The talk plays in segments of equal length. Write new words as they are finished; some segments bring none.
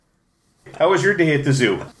How was your day at the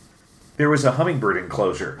zoo? There was a hummingbird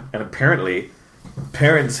enclosure, and apparently,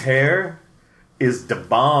 Perrin's hair is the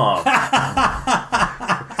bomb.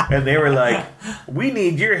 And they were like, we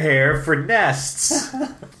need your hair for nests.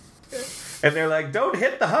 And they're like, don't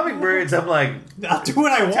hit the hummingbirds. I'm like, I'll do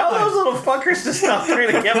what I want. tell those little fuckers to stop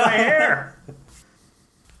trying to get my hair.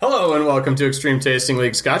 Hello and welcome to Extreme Tasting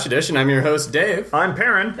League Scotch Edition. I'm your host, Dave. I'm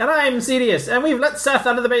Perrin. And I'm Cedius, and we've let Seth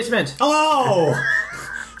out of the basement. Hello!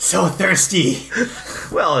 So thirsty.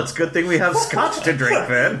 Well, it's a good thing we have scotch to drink,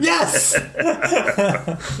 then. Yes!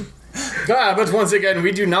 But once again,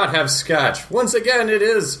 we do not have scotch. Once again, it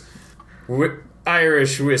is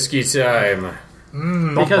Irish whiskey time.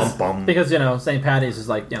 Because, you know, St. Patty's is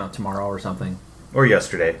like, you know, tomorrow or something. Or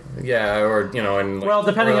yesterday. Yeah, or, you know, and Well,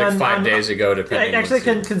 depending or like on 5 days ago, depending. Actually,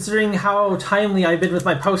 considering how timely I've been with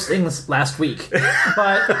my postings last week.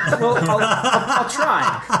 But, well, I'll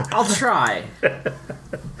try. I'll try.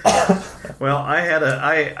 Well, I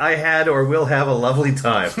had or will have a lovely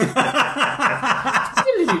time. I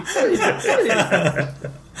think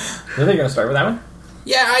you're going to start with that one?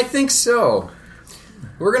 Yeah, I think so.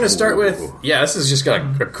 We're going to start with... Yeah, this has just got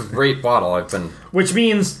a great bottle. Which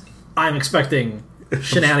means I'm expecting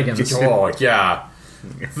shenanigans. Oh, yeah.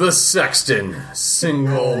 The Sexton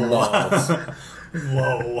Single Malt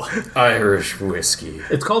Whoa. Irish Whiskey.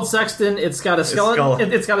 It's called Sexton. It's got a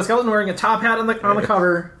skeleton. It's got a skeleton wearing a top hat on the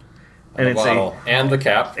cover. And it's Bottle. And the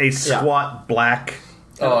cap. a squat black...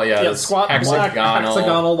 Oh, yeah. This Squat black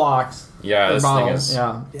hexagonal box. Yeah, this bottle. thing is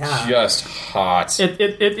Yeah. just hot.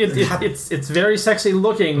 It's very sexy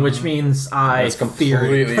looking, which means It's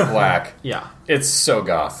completely black. Yeah. It's so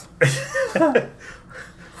goth. The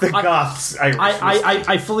Goths.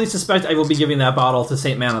 I fully suspect I will be giving that bottle to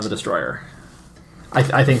Saint Mana the Destroyer.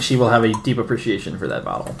 I think she will have a deep appreciation for that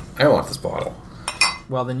bottle. I want this bottle.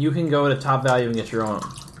 Well, then you can go to Top Value and get your own.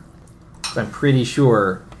 I'm pretty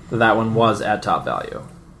sure that one was at Top Value.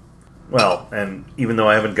 Well, and even though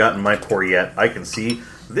I haven't gotten my pour yet, I can see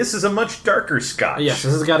this is a much darker scotch. Yes,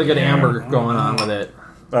 this has got a good amber going on with it.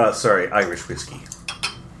 Sorry, Irish whiskey.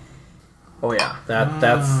 Oh yeah,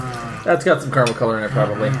 that's got some caramel color in it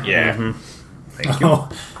probably. Yeah. Mm-hmm. Thank you.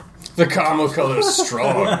 The caramel color is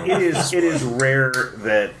strong. It is rare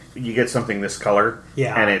that you get something this color.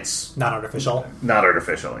 Yeah. And it's Not artificial. not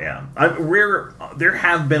artificial, yeah. Rare, there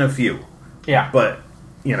have been a few, Yeah, but,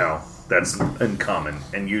 you know, that's uncommon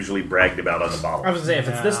and usually bragged about on the bottle. I was gonna say if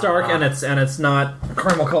it's this dark and it's not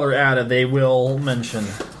caramel color added, they will mention.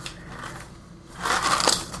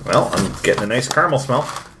 Well, I'm getting a nice caramel smell.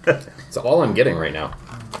 It's all I'm getting right now.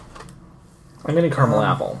 I'm getting caramel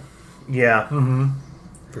apple. Yeah.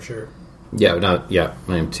 For sure. Yeah,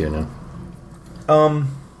 I am too now.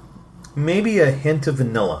 Maybe a hint of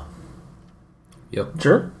vanilla. Yep.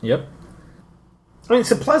 Sure. Yep. I mean,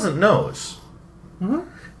 it's a pleasant nose.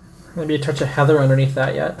 Maybe a touch of heather underneath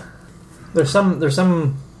that yet. There's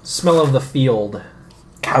some smell of the field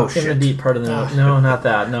Cow in shit. the deep part of the nose. No, not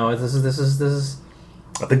that. No, this is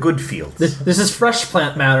The good fields. this is fresh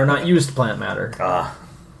plant matter, not used plant matter.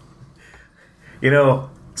 You know,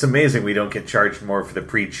 it's amazing we don't get charged more for the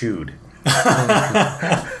pre-chewed.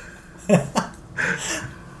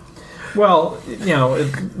 Well, you know,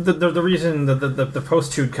 the reason that the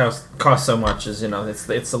post-chewed costs so much is, you know, it's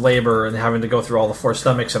the labor and having to go through all the four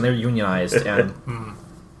stomachs, and they're unionized. And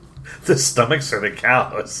The stomachs are the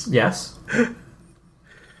cows. yes,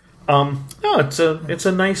 No, it's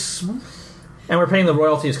a nice. and we're paying the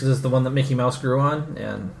royalties because it's the one that Mickey Mouse grew on.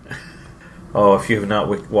 And Oh, if you have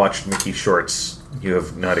not watched Mickey Shorts, you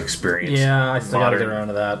have not experienced. yeah, I still got to get modern- around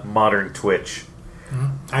to that. Modern Twitch.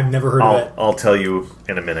 I've never heard of it. I'll tell you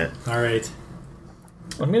in a minute. All right.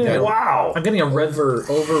 I'm getting Wow. I'm getting a red.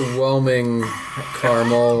 Overwhelming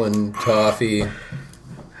caramel and toffee.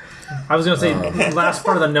 I was going to say last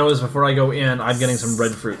part of the nose before I go in. I'm getting some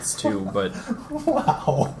red fruits too, but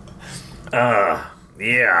Wow.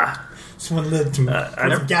 Yeah. Someone lit some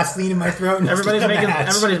gasoline in my throat. And everybody's lit a making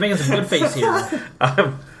match. some good face here.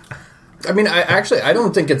 I mean, I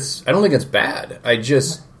don't think it's bad. I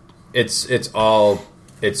just it's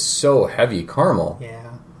so heavy caramel.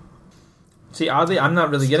 Yeah. See, oddly, I'm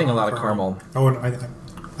not really getting a lot of caramel. Oh, no,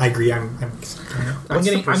 I agree. I'm What's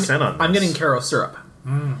the percent on this? I'm getting Caro syrup.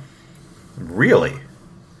 Really?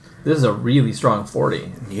 This is a really strong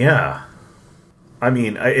 40. Yeah. I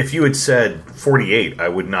mean, if you had said 48, I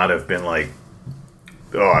would not have been like,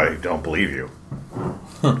 oh, I don't believe you.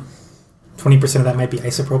 20% of that might be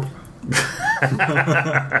isopropyl.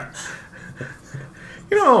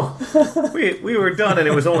 we were done and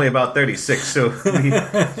it was only about 36, so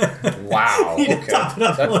Wow. Okay.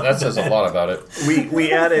 That says a lot about it.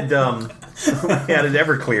 we added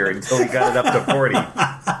Everclear until we got it up to 40.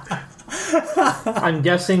 I'm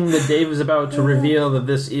guessing that Dave is about to reveal that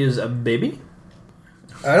this is a baby.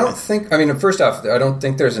 I don't think. I mean, first off, I don't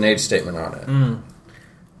think there's an age statement on it.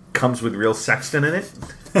 Comes with real Sexton in it.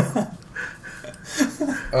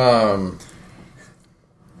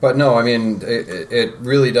 But no, I mean, it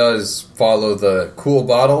really does follow the cool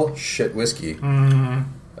bottle, shit whiskey.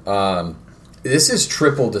 This is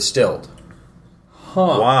triple distilled.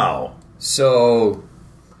 Wow. So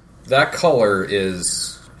that color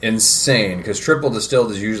is insane because triple distilled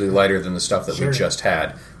is usually lighter than the stuff that we just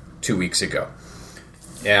had 2 weeks ago.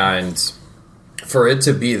 And for it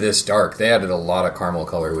to be this dark, they added a lot of caramel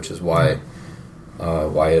color, which is why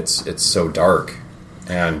it's so dark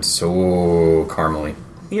and so caramely.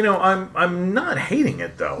 I'm not hating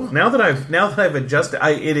it though. Now that I've adjusted,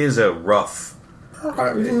 it is a rough.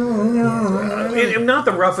 Not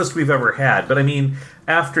the roughest we've ever had, but I mean,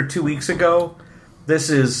 after 2 weeks ago, this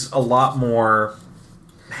is a lot more.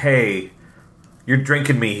 Hey, you're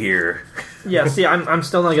drinking me here. Yeah, see, I'm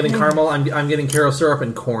still not getting caramel. I'm getting carob syrup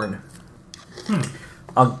and corn.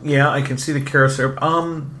 Yeah, I can see the carob syrup.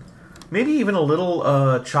 Maybe even a little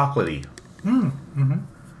chocolatey.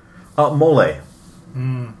 Mole.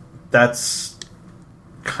 That's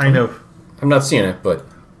kind of. I'm not seeing it, but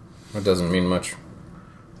that doesn't mean much.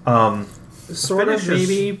 Sort of,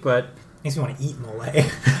 maybe, but makes me want to eat mole.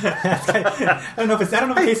 I don't know if it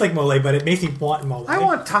tastes like mole, but it makes me want mole. I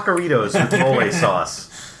want taqueritos with mole sauce.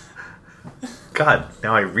 God,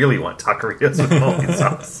 now I really want taqueritos with mole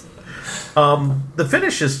sauce. The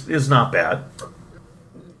finish is not bad.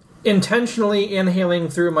 Intentionally inhaling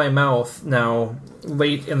through my mouth now,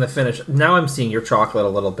 late in the finish. Now I'm seeing your chocolate a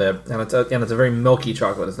little bit, and it's a very milky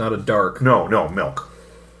chocolate. It's not a dark. No, milk.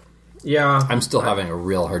 Yeah, I'm still having a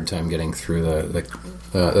real hard time getting through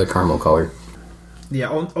the caramel color. Yeah,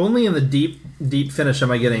 only in the deep finish am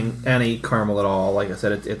I getting any caramel at all. Like I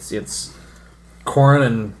said, it's corn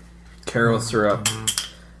and carob syrup.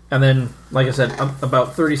 And then, like I said,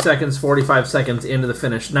 about 30 seconds, 45 seconds into the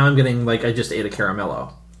finish, now I'm getting like I just ate a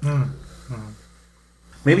caramello.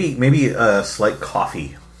 Maybe a slight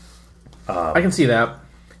coffee. I can see that.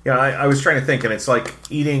 Yeah, I was trying to think, and it's like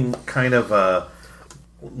eating kind of a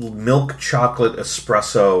milk chocolate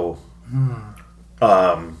espresso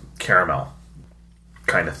caramel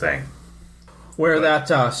kind of thing. Where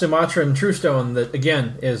that Sumatran True Stone, that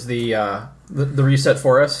again is the reset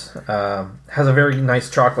for us, has a very nice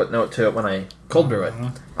chocolate note to it when I cold brew it.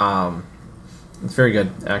 It's very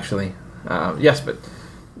good, actually. Yes, but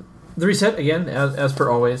the reset, again, as per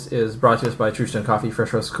always, is brought to us by True Stone Coffee,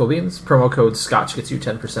 Fresh Roast Cool Beans. Promo code SCOTCH gets you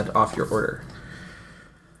 10% off your order.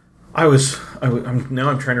 I'm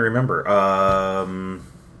trying to remember.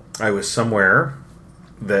 I was somewhere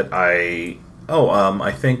that I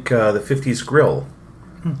think the 50s Grill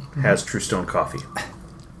has True Stone Coffee.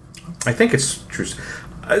 I think it's True Stone.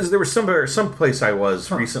 There was some place I was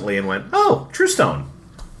recently and went, oh, True Stone,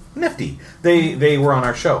 nifty. They were on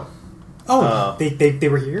our show. Oh, they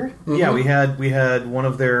were here? Mm-hmm. Yeah, we had one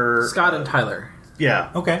of their Scott and Tyler. Yeah.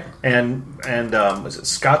 Okay. And was it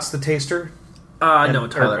Scott's the Taster? No,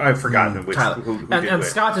 Tyler. I've forgotten which. Tyler. Who and did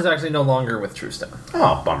Scott is actually no longer with True Stone.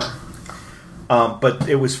 Oh, bummer. But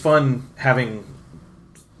it was fun having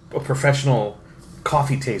a professional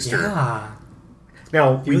coffee taster. Yeah.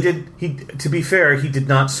 Now to be fair, he did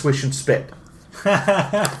not swish and spit.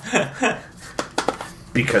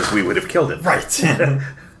 Because we would have killed it. Right.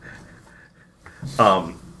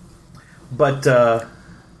 But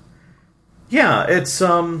yeah, it's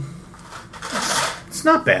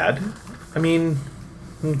not bad. I mean,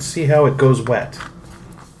 let's see how it goes wet.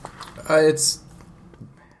 It's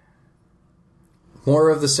more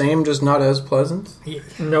of the same, just not as pleasant.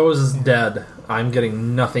 Nose is dead. I'm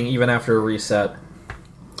getting nothing even after a reset.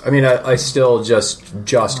 I mean, I still just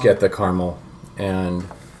get the caramel, and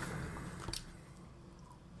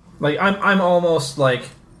like I'm almost like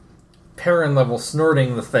Perrin level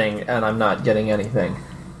snorting the thing, and I'm not getting anything.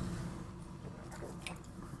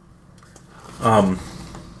 I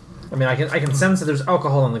mean, I can sense that there's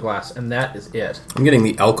alcohol in the glass, and that is it. I'm getting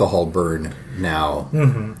the alcohol burn now,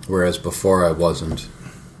 whereas before I wasn't.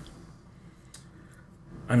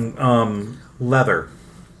 I'm leather.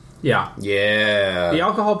 Yeah. Yeah. The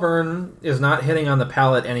alcohol burn is not hitting on the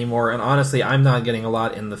palate anymore, and honestly, I'm not getting a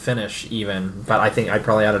lot in the finish even, but I think I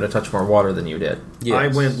probably added a touch more water than you did. Yes. I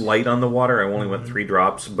went light on the water. I only went 3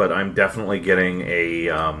 drops, but I'm definitely getting a,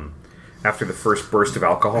 after the first burst of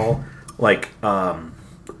alcohol, like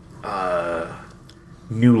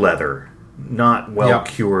new leather, not well Yep.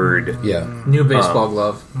 cured. Yeah. New baseball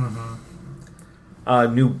glove.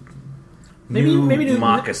 New Maybe new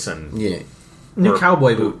moccasin. Yeah. New Or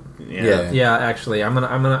cowboy boot. Yeah. Yeah, actually, I'm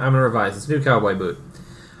gonna revise. It's new cowboy boot.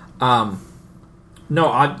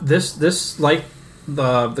 No, this like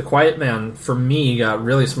the Quiet Man for me got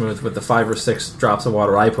really smooth with the 5 or 6 drops of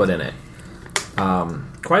water I put in it.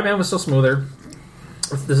 Quiet Man was still smoother.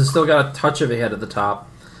 This has still got a touch of a head at the top,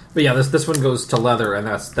 but yeah, this one goes to leather, and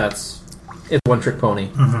that's it's one trick pony.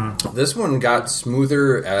 This one got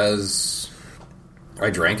smoother as I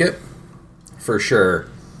drank it, for sure.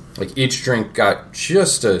 Like, each drink got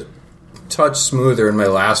just a touch smoother, and my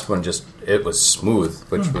last one it was smooth,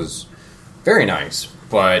 which was very nice.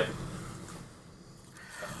 But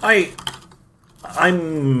I'm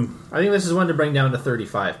I think this is one to bring down to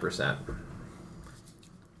 35%.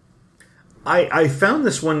 I found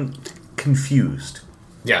this one confused.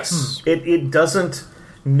 yes, It doesn't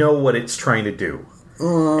know what it's trying to do.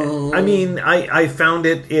 I mean, I found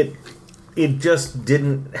it just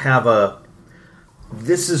didn't have a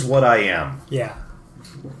this is what I am. Yeah.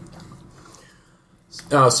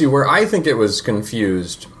 see, where I think it was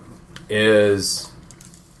confused is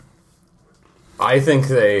I think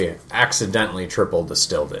they accidentally triple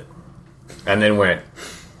distilled it, and then went,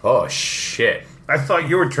 "Oh shit." I thought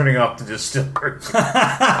you were turning off the distiller.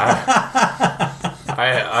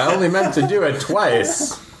 I only meant to do it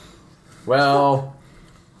twice. Well,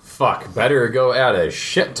 fuck. Better go add a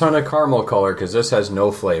shit ton of caramel color because this has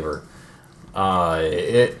no flavor.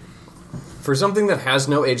 It for something that has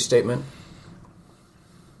no age statement,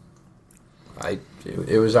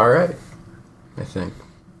 it was all right. I think.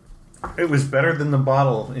 It was better than the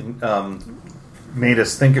bottle made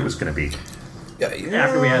us think it was going to be.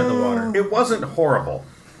 After we added the water. It wasn't horrible.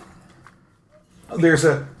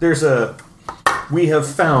 We have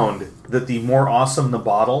found that the more awesome the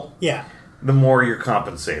bottle, Yeah. the more you're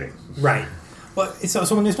compensating. Right. Well,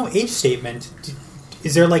 so when there's no age statement,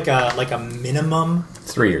 is there like a minimum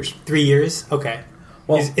 3 years. 3 years? Okay.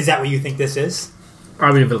 Well- is that what you think this is? I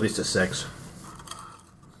would give it at least a 6.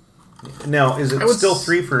 Now, is it would still s-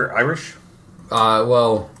 3 for Irish?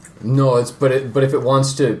 Well, no. But if it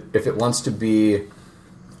wants to be,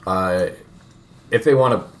 if they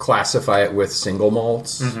want to classify it with single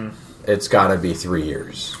malts, it's got to be 3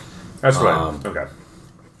 years. That's right. Okay.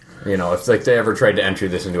 You know, if like they ever tried to enter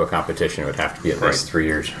this into a competition, it would have to be at least Right. 3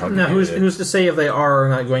 years. Now, who's to say if they are or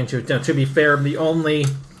not going to? Now, to be fair, the only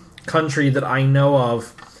country that I know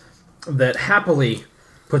of that happily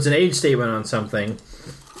puts an age statement on something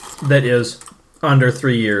that is under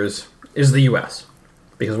 3 years is the U.S.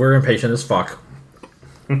 because we're impatient as fuck.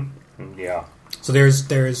 Yeah. So there's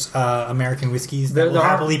American whiskeys that There will are-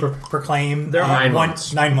 happily proclaim there are 9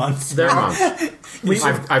 months. 9 months. There are,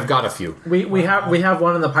 I've got a few. we have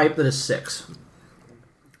one in the pipe that is 6.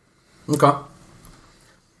 Okay.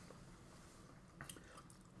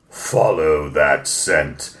 Follow that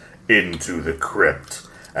scent into the crypt,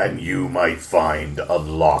 and you might find a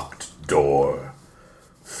locked door,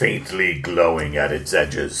 faintly glowing at its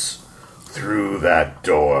edges. Through that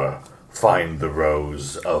door, find the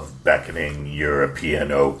rows of beckoning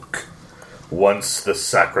European oak. Once the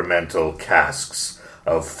sacramental casks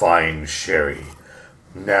of fine sherry,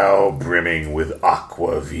 now brimming with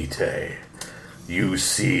aqua vitae. You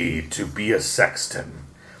see, to be a sexton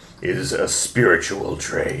is a spiritual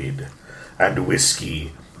trade, and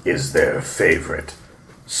whiskey is their favorite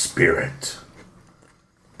spirit.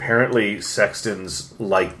 Apparently, sextons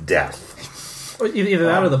like death. Either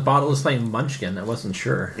that or the bottle is playing Munchkin. I wasn't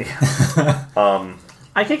sure.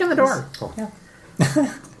 I kick in the door.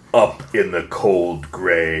 Up in the cold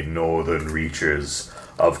grey northern reaches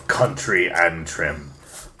of country Antrim,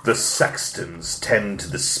 the sextons tend to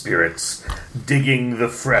the spirits, digging the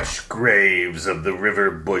fresh graves of the river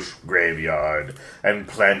bush graveyard and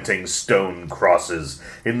planting stone crosses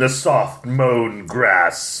in the soft mown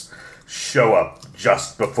grass. Show up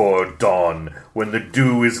just before dawn when the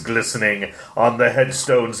dew is glistening on the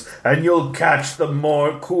headstones, and you'll catch the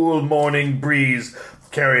more cool morning breeze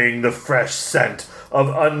carrying the fresh scent of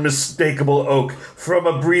unmistakable oak from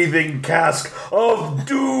a breathing cask of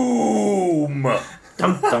doom.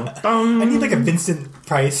 Dum, dum, dum. I need like a Vincent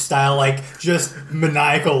Price style, like just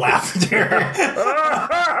maniacal laughter.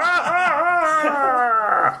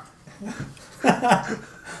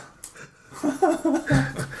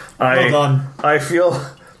 Well done. I feel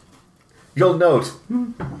you'll note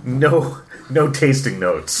no tasting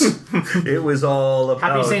notes. It was all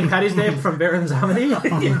about Happy St. Patty's Day from Baron's Hominy.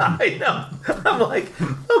 Yeah, I know. I'm like,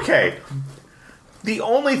 okay. The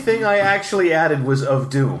only thing I actually added was of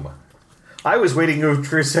doom. I was waiting for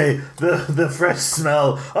her to say the fresh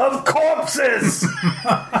smell of corpses.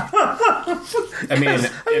 I mean,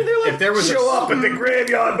 if there was show up at the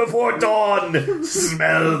graveyard before dawn,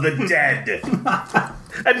 smell the dead,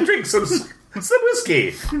 and drink some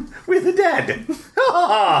whiskey with the dead.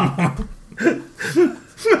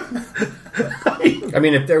 I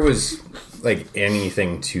mean, if there was like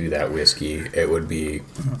anything to that whiskey, it would be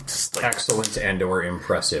excellent and or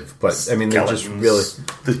impressive. But I mean, they're just really,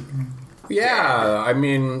 yeah. I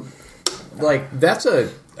mean, like that's a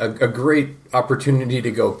great opportunity to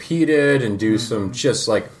go peated and do some just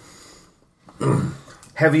like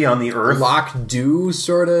heavy on the earth, lock do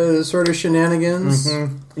sort of shenanigans.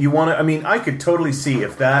 Mm-hmm. You want to? I mean, I could totally see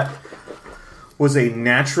if that was a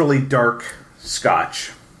naturally dark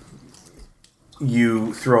Scotch.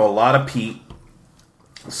 You throw a lot of peat,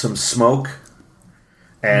 some smoke,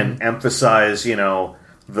 and emphasize,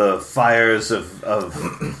 the fires of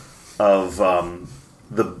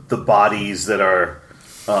the bodies that are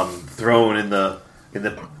thrown in the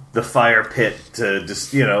fire pit to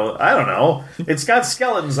just, I don't know. It's got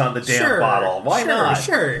skeletons on the damn bottle. Why not?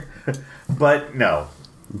 Sure. But no.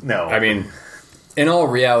 I mean, in all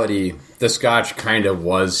reality, the Scotch kind of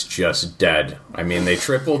was just dead. I mean, they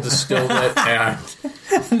triple distilled it and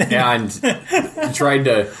tried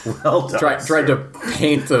to tried to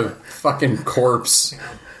paint the fucking corpse.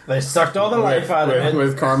 They sucked all the life out of it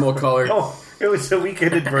with caramel color. Oh, it was a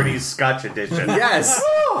Weekend at Bernie's Scotch edition. Yes.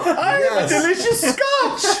 Oh, I have a delicious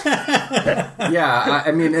Scotch. Yeah,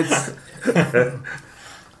 I mean, it's...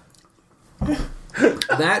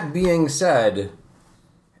 That being said,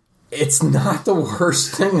 it's not the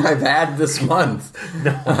worst thing I've had this month.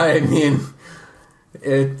 No. I mean,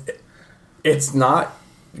 it's not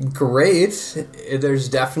great. There's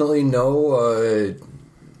definitely no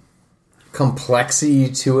complexity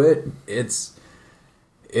to it.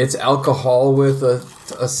 It's alcohol with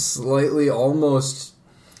a slightly almost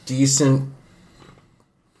decent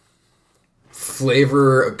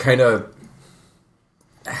flavor, kind of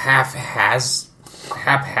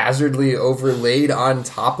haphazardly overlaid on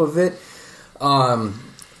top of it.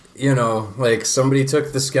 Like somebody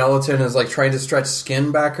took the skeleton and is like trying to stretch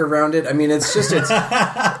skin back around it. I mean, it's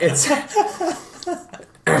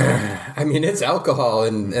I mean, it's alcohol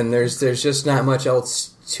and there's just not much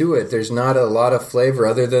else to it. There's not a lot of flavor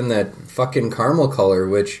other than that fucking caramel color,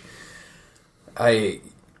 which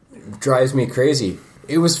drives me crazy.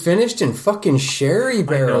 It was finished in fucking sherry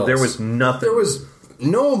barrels. I know, there was nothing. There was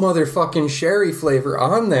no motherfucking sherry flavor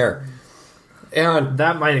on there. And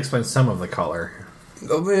that might explain some of the color.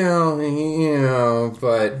 Well,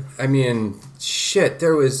 but I mean, shit,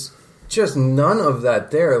 there was just none of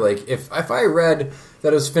that there. Like, if I read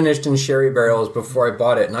that it was finished in sherry barrels before I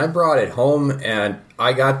bought it, and I brought it home and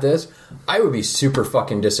I got this, I would be super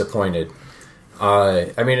fucking disappointed.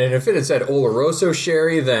 I mean, and if it had said Oloroso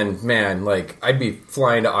sherry, then, man, like, I'd be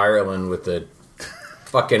flying to Ireland with a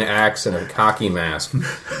fucking axe and a cocky mask.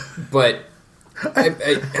 But I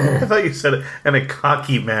thought you said it, and a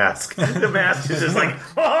cocky mask. The mask is just like,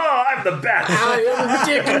 oh, I'm the best. I am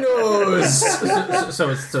Dick Nose. So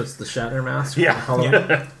it's the Shatter mask?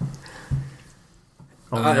 Yeah.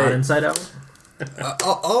 Not Inside Out?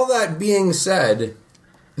 All that being said,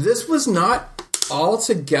 this was not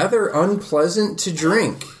altogether unpleasant to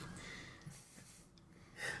drink.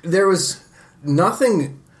 There was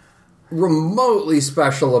nothing remotely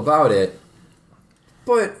special about it,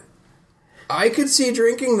 but I could see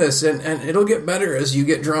drinking this, and it'll get better as you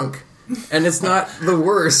get drunk. And it's not the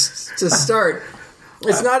worst to start.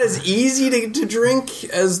 It's not as easy to drink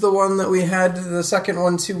as the one that we had, the second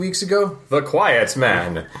one 2 weeks ago. The Quiet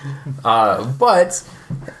Man. But,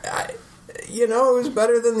 it was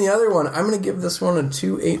better than the other one. I'm going to give this one a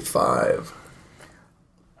 2.85.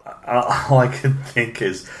 All I can think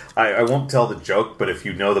is, I won't tell the joke, but if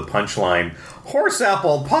you know the punchline, horse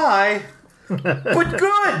apple pie, but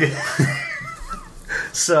good.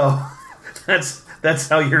 So that's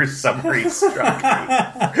how your summary struck me.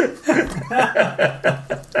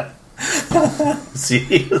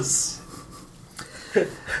 Jeez.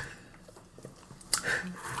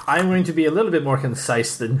 I'm going to be a little bit more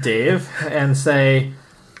concise than Dave and say,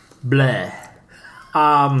 bleh.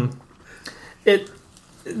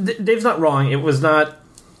 Dave's not wrong. It was not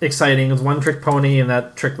exciting. It was one trick pony, and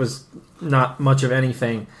that trick was not much of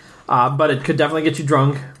anything. But it could definitely get you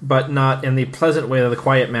drunk, but not in the pleasant way that the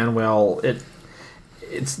Quiet Man will.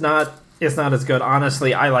 It's not as good.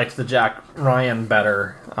 Honestly, I liked the Jack Ryan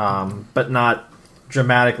better, but not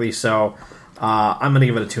dramatically so. I'm going to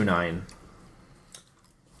give it a 2.9.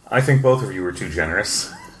 I think both of you were too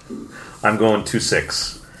generous. I'm going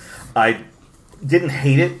 2.6. I didn't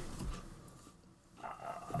hate it.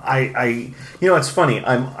 It's funny.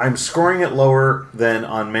 I'm scoring it lower than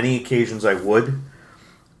on many occasions I would.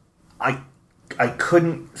 I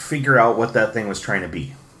couldn't figure out what that thing was trying to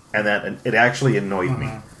be, and that it actually annoyed me.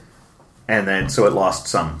 And then so it lost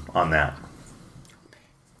some on that.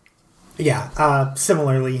 Yeah.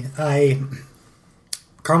 Similarly,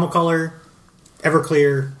 caramel color,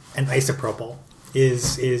 Everclear, and isopropyl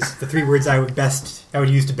is the three words I would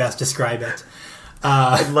use to best describe it.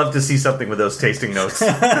 I'd love to see something with those tasting notes.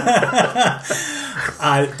 Let's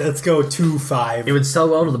go 2-5. It would sell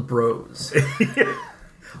well to the bros.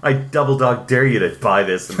 I double dog dare you to buy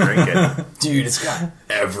this and drink it. Dude, it's got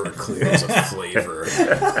Everclear as a flavor.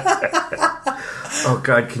 Oh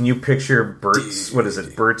God, can you picture Bert's? Dude. What is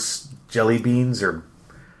it? Bert's jelly beans or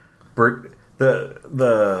Bert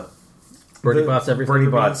the Bernie Bott's everything. Bernie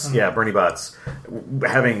Bott's, yeah, Bernie Bott's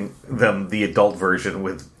having them the adult version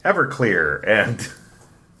with Everclear and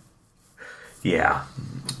yeah,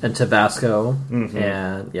 and Tabasco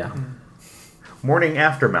and yeah, morning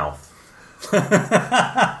aftermouth.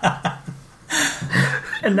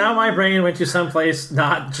 And now my brain went to someplace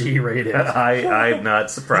not G-rated. I'm not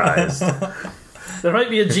surprised. There might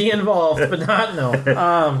be a G involved, but not no.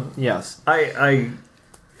 Yes, I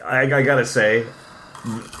gotta say,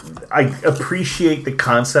 I appreciate the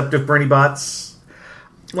concept of Bernie Bott's.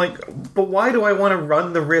 Like, but why do I want to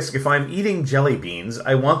run the risk if I'm eating jelly beans?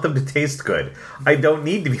 I want them to taste good. I don't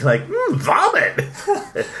need to be like, vomit.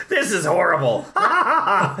 This is horrible.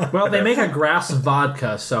 Well, they make a grass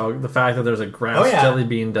vodka, so the fact that there's a grass jelly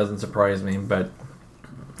bean doesn't surprise me. But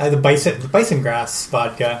the bison grass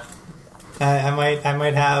vodka. I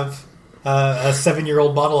might have a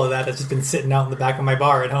 7-year-old bottle of that that's just been sitting out in the back of my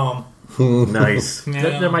bar at home. Nice.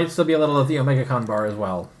 Yeah. There might still be a little of the Omega Con bar as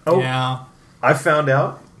well. Oh, yeah. I found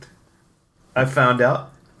out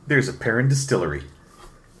there's a Perrin distillery.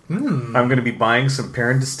 I'm going to be buying some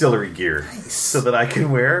Perrin distillery gear so that I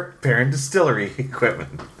can wear Perrin distillery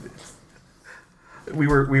equipment. We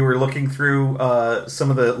were looking through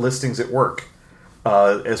some of the listings at work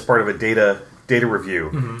as part of a data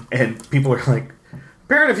review, and people are like,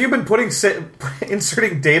 "Perrin, have you been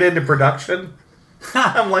inserting data into production?"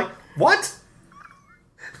 I'm like, "What?"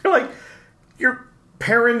 They're like, "Your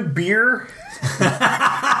Perrin beer."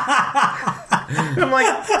 I'm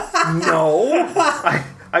like, no.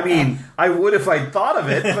 I mean, I would if I'd thought of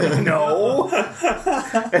it, but no.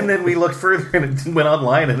 And then we looked further and it went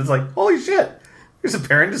online, and it's like, holy shit, there's a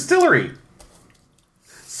Perrin distillery.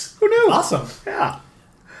 Who knew? Awesome. Yeah.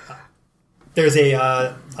 There's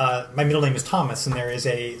my middle name is Thomas, and there is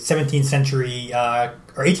a 17th century or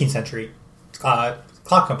 18th century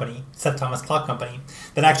clock company, Seth Thomas Clock Company,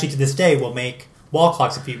 that actually to this day will make wall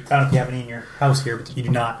clocks. I don't know if you have any in your house here, but you do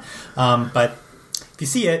not. But if you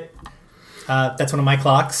see it, that's one of my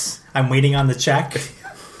clocks. I'm waiting on the check.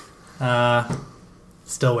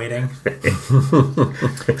 Still waiting.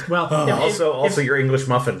 Well, also your English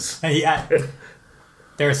muffins. Yeah,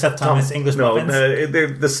 they're Seth Thomas English muffins. No,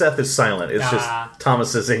 the Seth is silent. It's just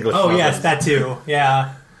Thomas's English. Oh muffins. yes, that too.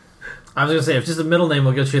 Yeah. I was going to say, if just a middle name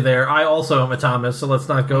will get you there, I also am a Thomas, so let's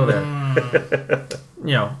not go there.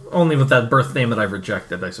 Only with that birth name that I've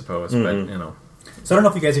rejected, I suppose. But, So I don't know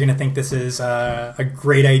if you guys are going to think this is a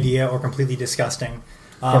great idea or completely disgusting.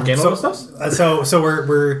 So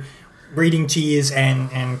we're eating cheese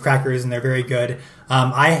and crackers, and they're very good.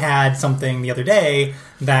 I had something the other day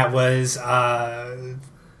that was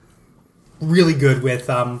really good with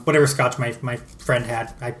whatever scotch my friend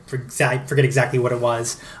had. I forget exactly what it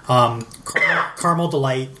was. Caramel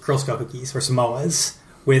Delight Girl Scout cookies or Samoas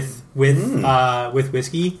with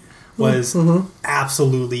whiskey was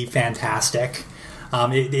absolutely fantastic.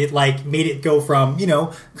 It like made it go from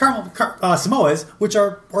caramel Samoas, which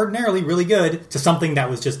are ordinarily really good, to something that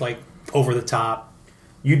was just like over the top.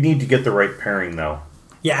 You'd need to get the right pairing though.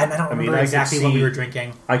 Yeah, and I don't remember exactly what we were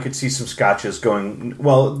drinking. I could see some scotches going.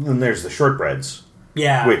 Well, then there's the shortbreads.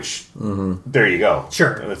 Yeah. Which there you go.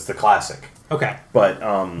 Sure, that's the classic. Okay. But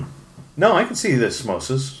no, I can see the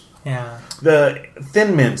samosas. Yeah. The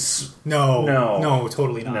Thin Mints. No,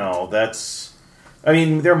 totally not. No, that's. I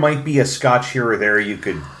mean, there might be a scotch here or there you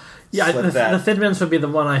could. Yeah, the Thin Mints would be the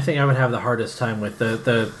one I think I would have the hardest time with.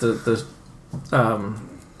 The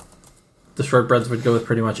shortbreads would go with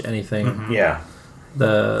pretty much anything. Yeah.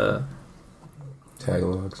 Tagalongs.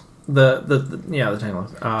 The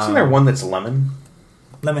Tagalongs. Isn't there one that's lemon?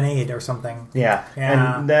 Lemonade or something. Yeah.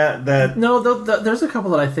 And that no, there's a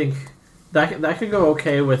couple that I think that could go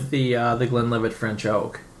okay with the Glenlivet French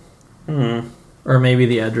Oak, or maybe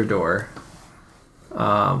the Edredor.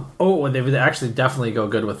 They would actually definitely go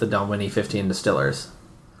good with the Dalwhinnie 15 Distillers.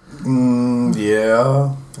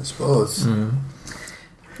 Yeah, I suppose.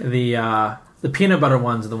 The peanut butter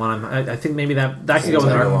one's the one I think maybe that could go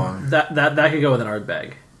with that could go with an art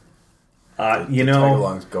bag.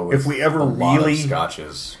 If we ever really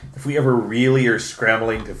scotches, if we ever really are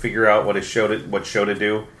scrambling to figure out what show to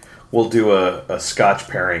do, we'll do a Scotch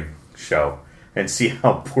pairing show and see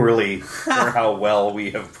how poorly or how well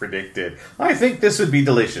we have predicted. I think this would be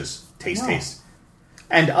delicious. Taste.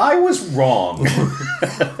 And I was wrong.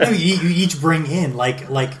 You each bring in like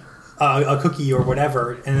a cookie or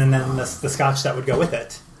whatever, and then the scotch that would go with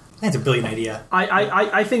it. That's a brilliant idea.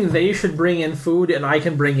 I think they should bring in food, and I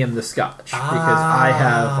can bring in the scotch because I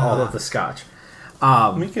have all of the scotch.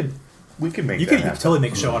 We could make. You could totally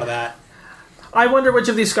make a show out of that. I wonder which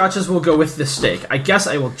of these scotches will go with the steak. I guess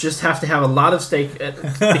I will just have to have a lot of steak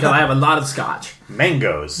because I have a lot of scotch.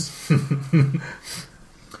 Mangoes.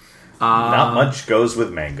 Not much goes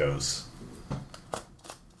with mangoes.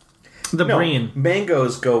 The Breen.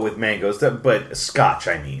 Mangoes go with mangoes, but Scotch,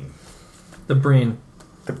 I mean. The Breen.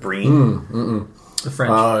 The Breen? The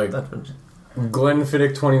French.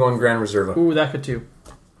 Glenfiddich 21 Grand Reserva. Ooh, that could too.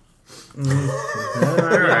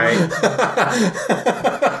 Alright.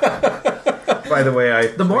 By the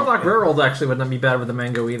way, the Morlock Rare Old actually would not be bad with the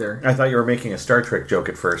mango either. I thought you were making a Star Trek joke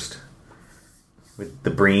at first. With the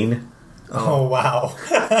Breen. Oh, wow.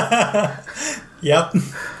 Yep.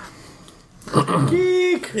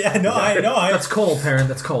 Geek! Yeah, no, I know. That's cold, Perrin.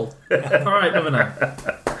 That's cold. Alright, moving on.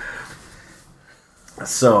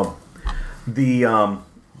 So,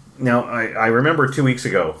 now I remember 2 weeks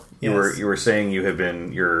ago you were saying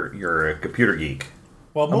you're a computer geek.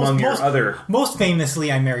 Well, most famously,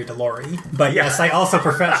 I'm married to Lori, but yes, I also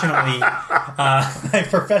professionally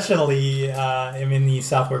am in the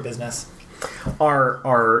software business.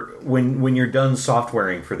 When you're done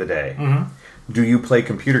softwaring for the day, do you play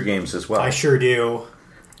computer games as well? I sure do.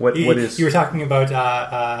 What is you were talking about?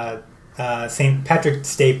 St.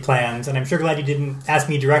 Patrick's Day plans, and I'm sure glad you didn't ask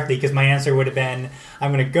me directly because my answer would have been,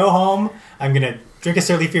 I'm going to go home, I'm going to drink a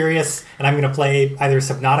Surly Furious, and I'm going to play either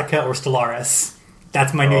Subnautica or Stellaris.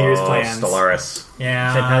 That's my New Year's plans. Stellaris.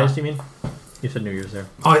 Yeah. St. Patrick's, you mean? You said New Year's there.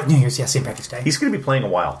 Oh, New Year's, yeah, St. Patrick's Day. He's going to be playing a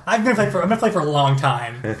while. I'm going to play for a long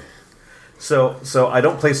time. So I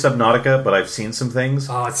don't play Subnautica, but I've seen some things.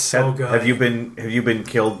 Oh, it's so good. Have you been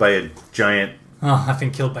killed by a giant? Oh, I've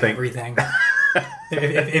been killed by everything.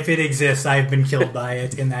 if it exists, I've been killed by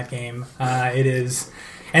it in that game. It is,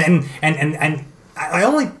 and I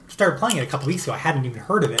only started playing it a couple weeks ago. I hadn't even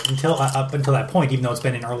heard of it until up until that point, even though it's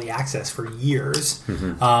been in early access for years.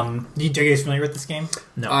 Mm-hmm. Are you guys familiar with this game?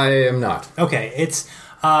 No, I am not. Okay, it's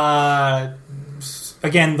again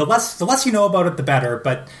the less you know about it, the better.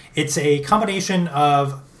 But it's a combination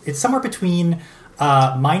of it's somewhere between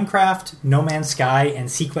Minecraft, No Man's Sky, and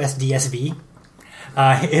Sequest DSV.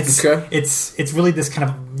 It's really this kind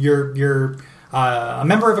of you're a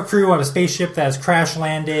member of a crew on a spaceship that has crash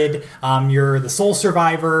landed. You're the sole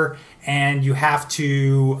survivor, and you have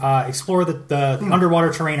to explore the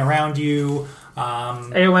underwater terrain around you.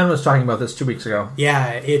 AON was talking about this 2 weeks ago.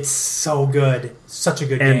 Yeah, it's so good, such a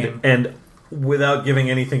good game. And without giving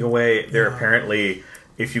anything away, there apparently,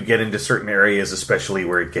 if you get into certain areas, especially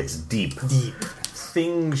where it gets deep,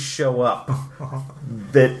 things show up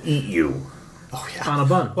that eat you. Oh yeah, on a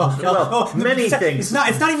bun. Many things.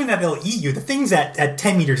 It's not even that they'll eat you. The things at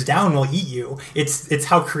 10 meters down will eat you. It's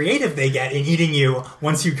how creative they get in eating you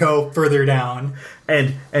once you go further down.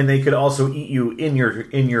 And they could also eat you in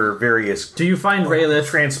your various. Do you find Raylift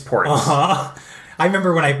transports? I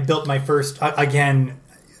remember when I built my first. Again,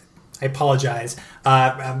 I apologize.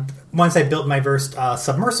 Once I built my first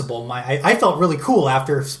submersible, I felt really cool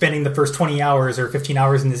after spending the first 20 hours or 15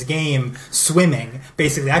 hours in this game swimming.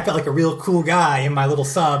 Basically, I felt like a real cool guy in my little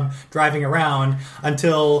sub driving around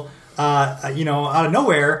until, out of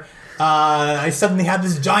nowhere, I suddenly had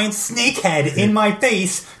this giant snake head in my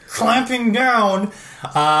face clamping down.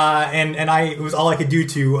 It was all I could do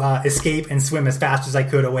to escape and swim as fast as I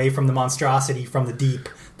could away from the monstrosity from the deep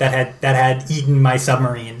that had eaten my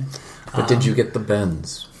submarine. But did you get the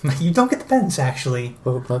bends? You don't get the bends, actually.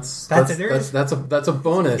 Well, that's a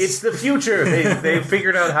bonus. It's the future. They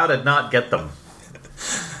figured out how to not get them.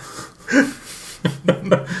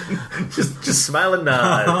 just smile and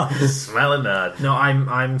nod. Smile and nod. No,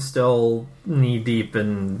 I'm still knee deep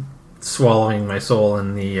in swallowing my soul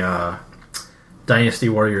in the Dynasty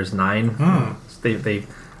Warriors 9. This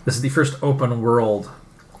is the first open world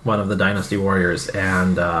one of the Dynasty Warriors,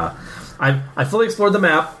 and I fully explored the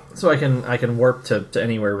map. So I can warp to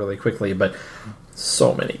anywhere really quickly, but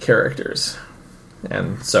so many characters,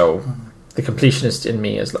 and so the completionist in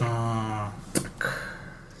me is like.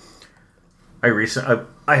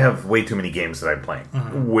 I have way too many games that I'm playing.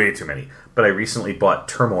 Way too many. But I recently bought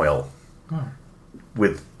Turmoil.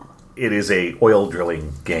 It is a oil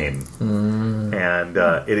drilling game. And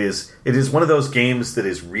it is one of those games that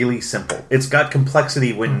is really simple. It's got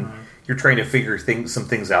complexity when you're trying to figure some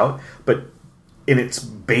things out, but in its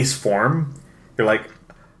base form, you're like,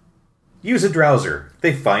 use a drowser.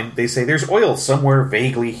 They say there's oil somewhere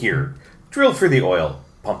vaguely here. Drill for the oil.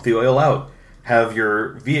 Pump the oil out. Have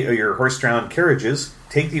your horse-drawn carriages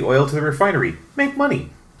take the oil to the refinery. Make money.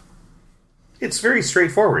 It's very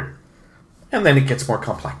straightforward. And then it gets more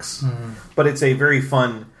complex. But it's a very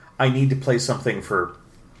fun, I need to play something for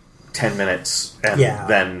 10 minutes and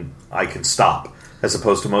then I can stop. As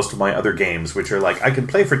opposed to most of my other games, which are like, I can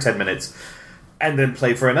play for 10 minutes and then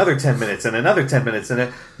play for another 10 minutes and another 10 minutes.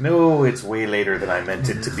 No, it's way later than I meant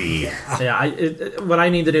it to be. What I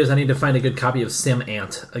need to do is I need to find a good copy of Sim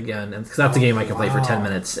Ant again. Because that's a game I can play for 10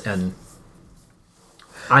 minutes. And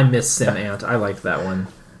I miss Sim Ant. I liked that one.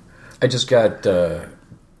 I just got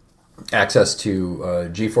access to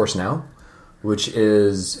GeForce Now, which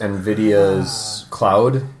is NVIDIA's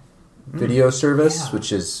cloud video service,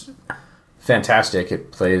 which is fantastic.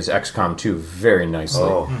 It plays XCOM 2 very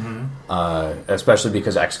nicely. Especially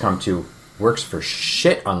because XCOM 2 works for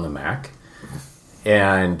shit on the Mac.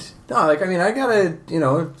 And, I got a,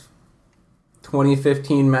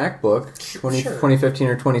 2015 MacBook, 2015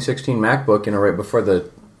 or 2016 MacBook, right before the...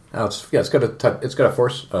 it's got a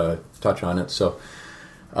Force touch on it, so...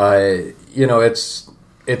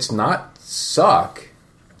 it's not suck,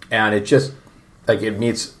 and it just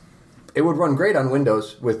it would run great on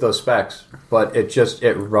Windows with those specs, but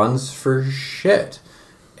it runs for shit,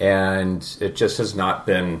 and it just has not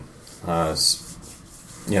been so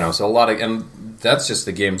a lot of, and that's just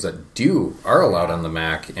the games that are allowed on the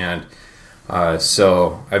Mac, and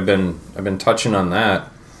so I've been touching on that,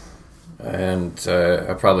 and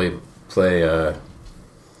I'll probably play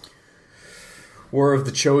War of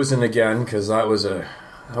the Chosen again, because that was a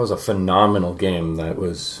phenomenal game. That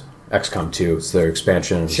was XCOM 2. It's their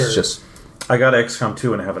expansion. It's just... I got XCOM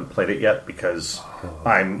 2 and I haven't played it yet because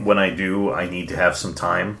when I do, I need to have some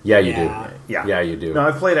time. Yeah, you do. Yeah, you do. No,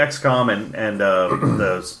 I've played XCOM and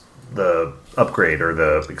the upgrade or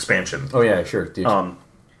the expansion. Oh yeah, sure.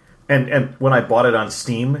 And when I bought it on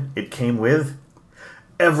Steam, it came with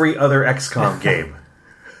every other XCOM game.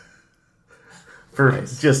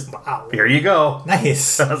 Here you go.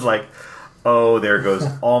 Nice. I was like, oh, there goes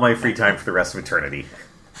all my free time for the rest of eternity.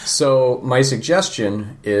 So my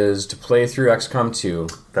suggestion is to play through XCOM 2.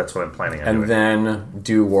 That's what I'm planning on doing. And then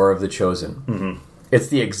do War of the Chosen. It's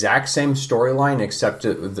the exact same storyline, except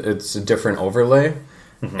it's a different overlay.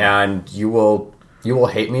 And you will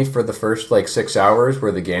hate me for the first 6 hours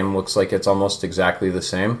where the game looks like it's almost exactly the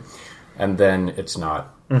same. And then it's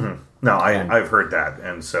not. No, I've heard that,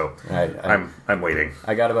 and so I'm waiting.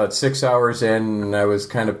 I got about 6 hours in, and I was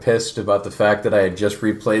kind of pissed about the fact that I had just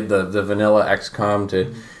replayed the vanilla XCOM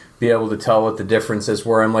to be able to tell what the differences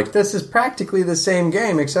were. I'm like, this is practically the same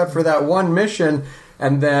game, except for that one mission.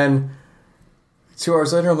 And then 2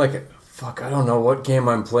 hours later, I'm like, fuck, I don't know what game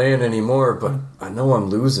I'm playing anymore, but I know I'm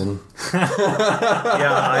losing.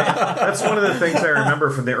 That's one of the things I remember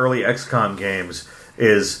from the early XCOM games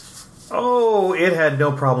is... Oh, it had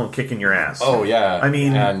no problem kicking your ass. Oh, yeah. I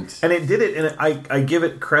mean, and it did it, and I give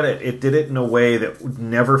it credit. It did it in a way that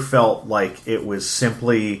never felt like it was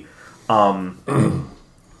simply, oh,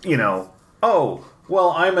 well,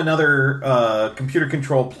 I'm another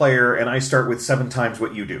computer-controlled player, and I start with 7 times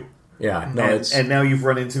what you do. Yeah, no, and now you've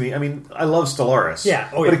run into me. I mean, I love Stellaris. Yeah,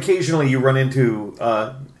 but occasionally you run into,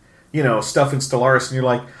 stuff in Stellaris, and you're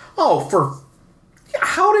like, oh,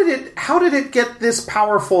 how did it get this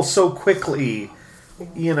powerful so quickly?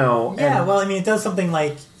 It does something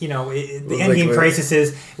like the endgame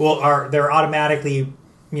crises they're automatically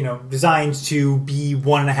designed to be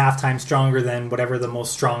 1.5 times stronger than whatever the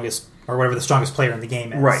strongest player in the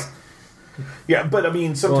game is. Right. Yeah, but I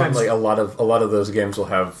mean sometimes a lot of those games will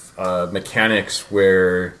have mechanics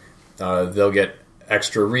where they'll get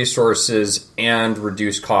extra resources and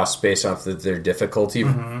reduce costs based off their difficulty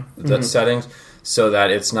settings. So that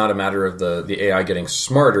it's not a matter of the AI getting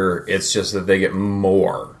smarter, it's just that they get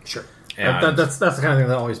more. Sure. And that's the kind of thing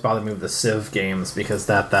that always bothered me with the Civ games, because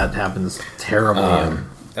that happens terribly.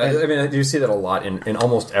 I do see that a lot in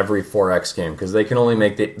almost every 4X game, because they can only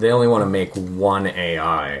they only want to make one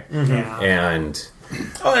AI. And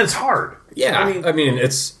it's hard. Yeah,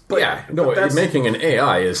 making an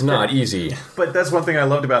AI is not easy. But that's one thing I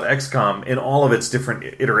loved about XCOM in all of its different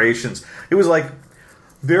iterations. It was like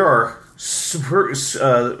there are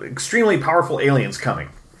extremely powerful aliens coming.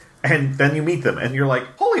 And then you meet them, and you're like,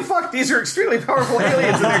 "Holy fuck! These are extremely powerful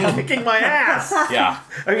aliens, and they're kicking my ass." Yeah.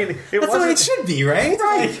 I mean, That's the way it should be, right?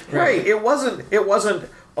 right. It wasn't.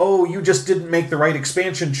 Oh, you just didn't make the right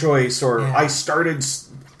expansion choice, or Yeah. I started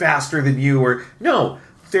faster than you, or no,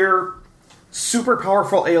 they're super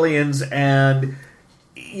powerful aliens, and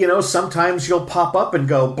sometimes you'll pop up and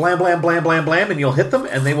go blam blam blam blam blam, and you'll hit them,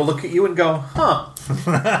 and they will look at you and go, "Huh,"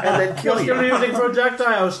 and then kill you. using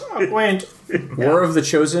projectiles. Oh, quaint. War of the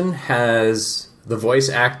Chosen has the voice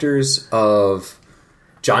actors of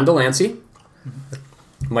John Delancey,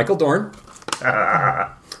 Michael Dorn,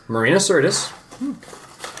 Marina Sirtis,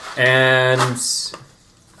 and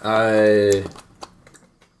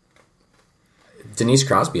Denise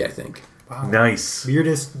Crosby, I think. Wow. Nice.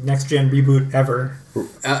 Weirdest next gen reboot ever.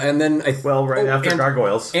 And then After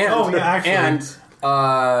Gargoyles. and Oh, yeah, actually.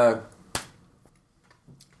 and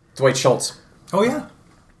Dwight Schultz. Oh yeah.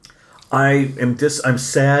 I'm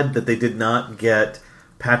sad that they did not get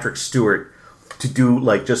Patrick Stewart to do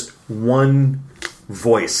like just one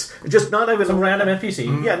voice, just not even Some random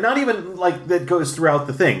NPC. Yeah, not even like that goes throughout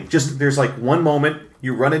the thing. Just there's like one moment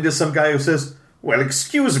you run into some guy who says, "Well,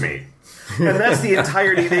 excuse me," and that's the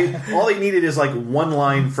entirety. All they needed is like one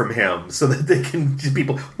line from him, so that they can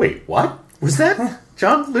people wait. What was that,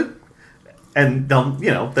 John Luke? And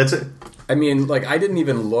that's it. I mean, like, I didn't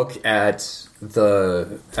even look at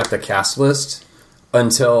the cast list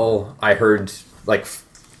until I heard like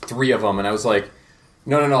 3 of them, and I was like,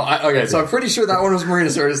 no. Okay, so I'm pretty sure that one was Marina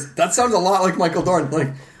Sirtis. That sounds a lot like Michael Dorn.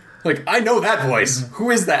 Like I know that voice.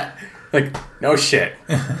 Who is that? Like, no shit.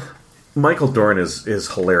 Michael Dorn is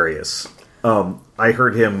hilarious. I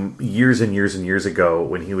heard him years and years and years ago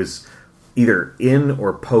when he was either in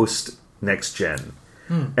or post Next Gen.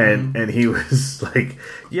 And he was like,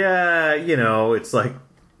 yeah, it's like,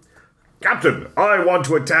 "Captain, I want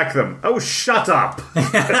to attack them." "Oh, shut up."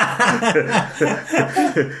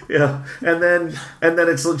 Yeah. And then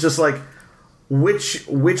it's just like, which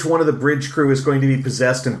one of the bridge crew is going to be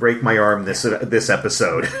possessed and break my arm this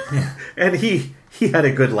episode? And he had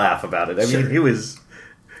a good laugh about it. I mean, he was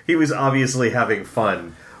obviously having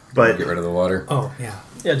fun, but Get rid of the water. Oh yeah.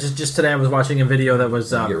 Yeah, just today I was watching a video that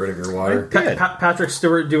was Get rid of your water. Patrick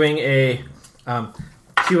Stewart doing a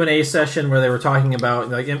Q&A session where they were talking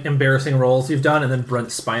about like embarrassing roles you've done, and then Brent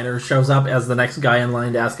Spiner shows up as the next guy in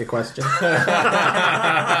line to ask a question.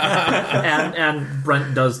 and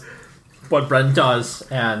Brent does what Brent does,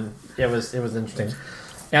 and it was interesting.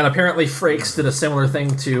 And apparently Frakes did a similar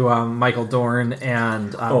thing to Michael Dorn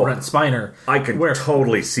and Brent Spiner. I could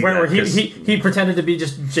totally see where that. he pretended to be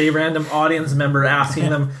just a random audience member asking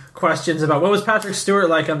them questions about what was Patrick Stewart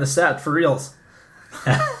like on the set for reals.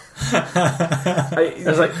 I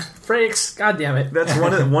was like, Frakes, God damn it. That's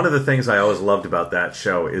one of the things I always loved about that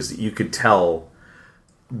show is that you could tell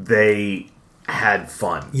they had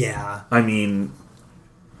fun. Yeah. I mean,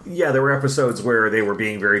 yeah, there were episodes where they were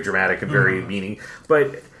being very dramatic and very meaning,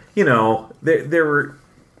 but there were,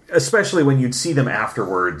 especially when you'd see them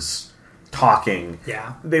afterwards talking.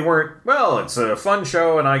 Yeah. They weren't, "Well, it's a fun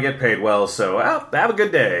show and I get paid well, so have a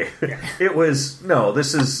good day." Yeah. It was, no,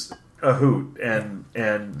 this is a hoot, and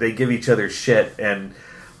they give each other shit, and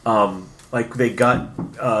like they got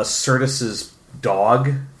Sirtis's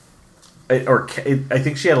dog, or I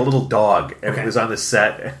think she had a little dog, and it was on the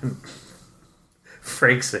set, and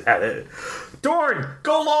Frakes had it. "Dorn,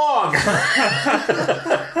 go long!"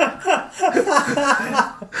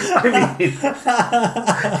 I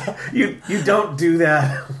mean, you don't do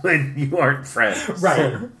that when you aren't friends.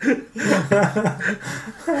 Right.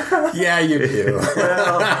 Yeah, you do.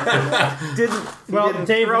 Didn't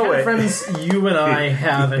Dave, the throw kind of it. friends you and I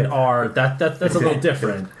have and are, that's a little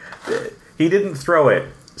different. He didn't throw it,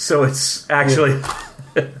 so it's actually...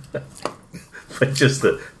 But just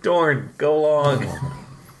the "Dorn, go long."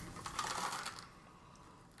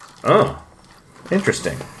 Oh,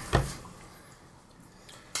 interesting.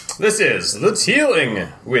 This is the Teeling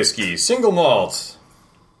Whiskey Single Malt,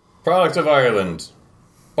 product of Ireland,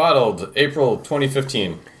 bottled April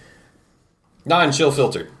 2015, non-chill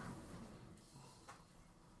filter.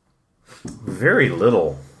 Very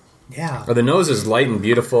little. Yeah. The nose is light and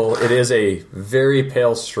beautiful. It is a very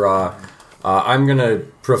pale straw. I'm going to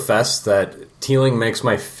profess that Teeling makes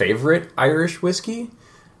my favorite Irish whiskey.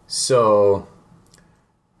 So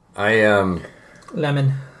I am...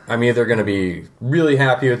 Lemon. I'm either going to be really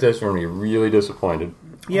happy with this or I'm going to be really disappointed.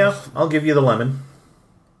 Yeah, I'll give you the lemon.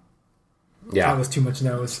 That Yeah. was too much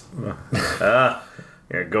nose.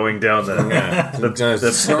 You're going down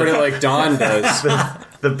the Snort it like Dawn does.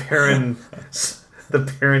 the The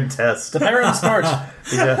parent test. The parent snort.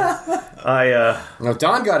 Yeah. No,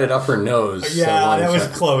 Dawn got it up her nose. Yeah, so that was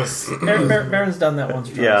check. close. Baron's done that once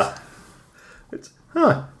or twice.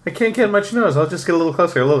 Yeah. I can't get much nose. I'll just get a little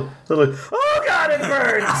closer. A little. Oh God, it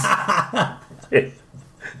burns.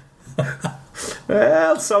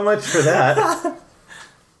 Well, so much for that.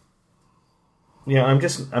 Yeah,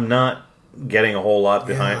 I'm not getting a whole lot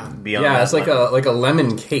beyond. Yeah, it's that like a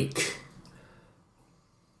lemon cake.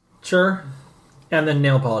 Sure. And then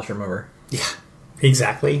nail polish remover. Yeah,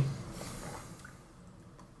 exactly.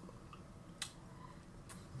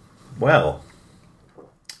 Well,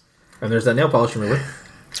 And there's that nail polish remover.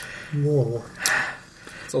 Whoa.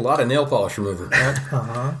 It's a lot of nail polish remover.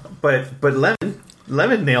 but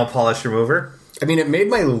lemon nail polish remover. I mean, it made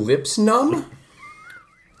my lips numb,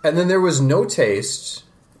 and then there was no taste,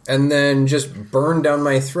 and then just burned down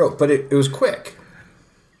my throat. But it was quick.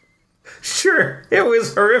 Sure, it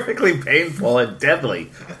was horrifically painful and deadly,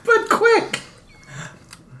 but quick.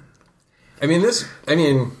 I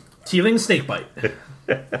mean, Teeling snake bite.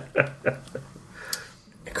 it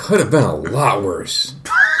could have been a lot worse.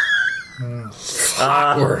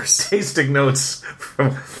 Worse. Tasting notes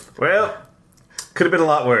from. Well, could have been a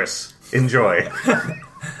lot worse. Enjoy.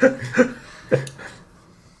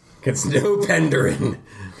 It's no Penderin.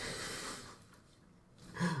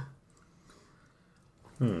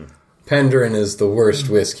 Penderin is the worst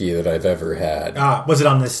whiskey that I've ever had. Was it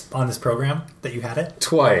on this program that you had it?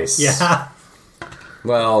 Twice. Yeah.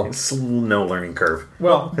 Well, It's no learning curve.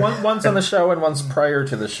 Well, once on the show and once prior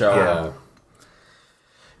to the show. yeah.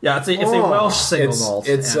 Yeah, it's a Welsh single It's- malt.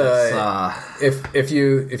 it's, and If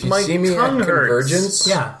you My see me at tongue hurts. Convergence,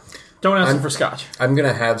 Yeah. don't ask him for scotch. I'm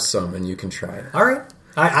gonna have some, and you can try it. All right.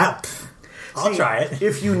 I'll try it.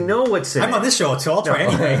 If you know what's in I'm on it, this show, so I'll try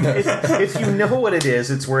anything. if you know what it is,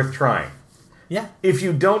 it's worth trying. Yeah. If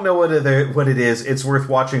you don't know what it is, it's worth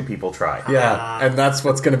watching people try. Yeah, and that's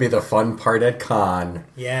what's going to be the fun part at con.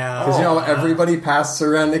 Yeah. Because, everybody passes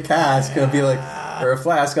around a cask, gonna be like, or a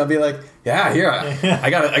flask, I'll be like, yeah, here, I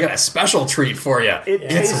got a special treat for you.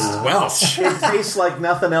 It's Welsh. It tastes like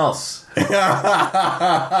nothing else.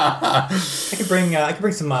 I could bring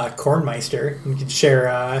some Kornmeister. We could share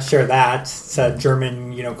that. It's a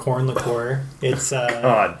German, corn liqueur. It's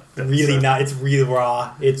God, really not. It's really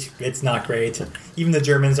raw. It's not great. Even the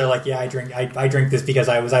Germans are like, yeah, I drink this because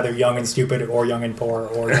I was either young and stupid or young and poor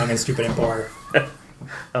or young and stupid and poor. The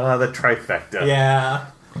trifecta. Yeah.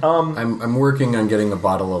 I'm working on getting a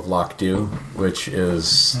bottle of Loch Dew, which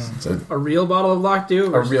is... A real bottle of Loch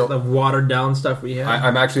Dew? Or real- the watered down stuff we have?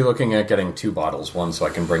 I'm actually looking at getting 2 bottles, one so I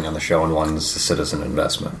can bring on the show and one's a citizen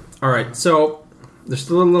investment. Alright, so there's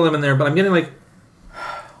still a little lemon there, but I'm getting like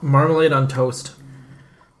marmalade on toast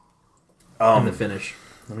in the finish.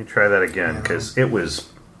 Let me try that again, because it was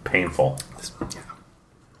painful.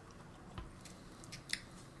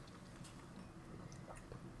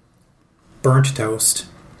 Burnt toast.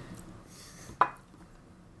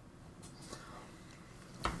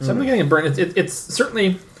 So I'm getting it burnt. It's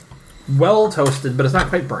certainly well toasted, but it's not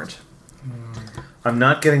quite burnt. I'm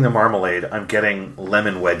not getting the marmalade. I'm getting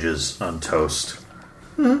lemon wedges on toast.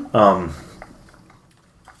 It's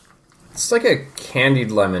like a candied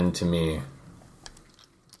lemon to me.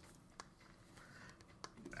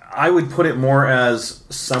 I would put it more as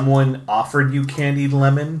someone offered you candied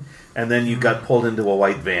lemon, and then you got pulled into a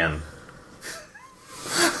white van.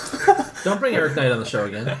 Don't bring Eric Knight on the show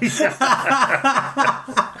again.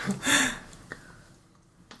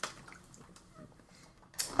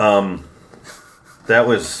 That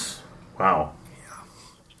was... Wow.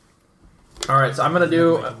 Alright, so I'm going to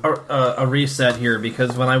do a reset here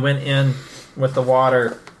because when I went in with the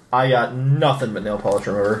water, I got nothing but nail polish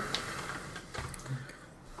remover.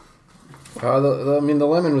 The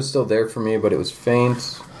lemon was still there for me, but it was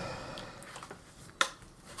faint.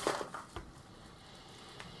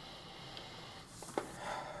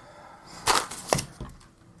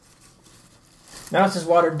 Now it's just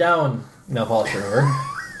watered down nail polish remover.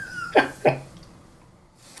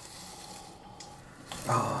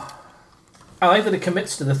 I like that it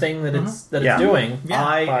commits to the thing that it's doing.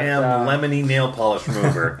 I but, am lemony nail polish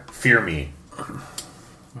remover. Fear me.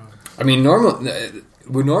 I mean,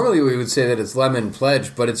 normally we would say that it's lemon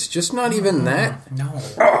pledge, but it's just not even that. No.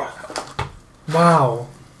 Wow.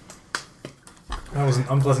 That was an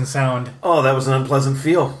unpleasant sound. Oh, that was an unpleasant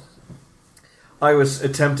feel. I was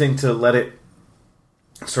attempting to let it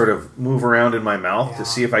sort of move around in my mouth to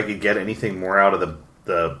see if I could get anything more out of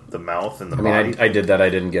the mouth and the body. I did that.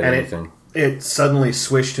 I didn't get And anything. it suddenly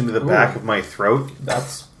swished into the back of my throat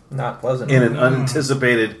That's not pleasant. in an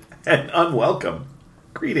unanticipated and unwelcome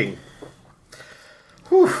greeting.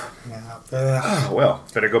 Yeah. Oh, well,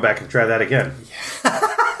 better go back and try that again.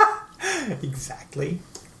 Exactly.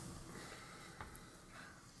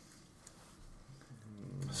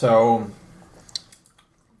 So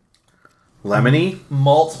Lemony?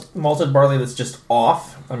 malted barley that's just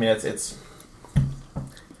off. I mean, it's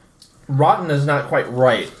rotten is not quite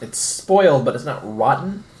right. It's spoiled, but it's not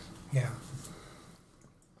rotten. Yeah.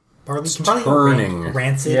 Barley It's can probably go turning.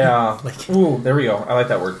 rancid. Yeah. Like, Ooh, there we go. I like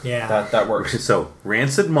that word. Yeah. That works. So,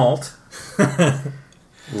 rancid malt,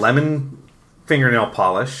 lemon fingernail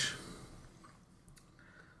polish.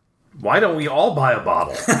 Why don't we all buy a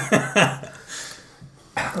bottle?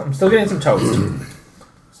 I'm still getting some toast.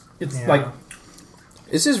 It's Yeah. like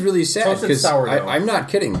This is really sad Toasted because sourdough. I'm not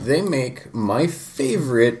kidding. They make my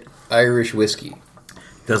favorite Irish whiskey.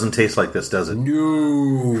 Doesn't taste like this, does it?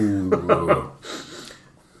 No.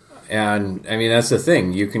 And I mean that's the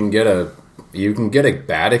thing. You can get a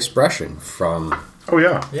bad expression from Oh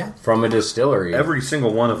yeah. yeah. a distillery. Every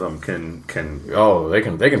single one of them can. They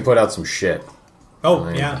can put out some shit. Oh,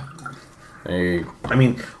 Right. yeah. They, I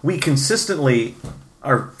mean, we consistently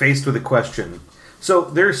are faced with a question. So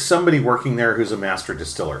there's somebody working there who's a master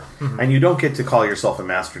distiller, and you don't get to call yourself a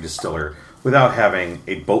master distiller without having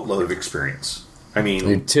a boatload of experience. I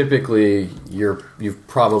mean, typically you've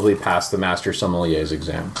probably passed the master sommelier's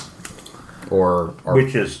exam, or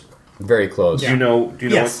which is very close. do you know?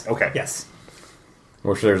 Yes. What, okay. Yes.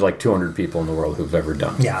 Which there's like 200 people in the world who've ever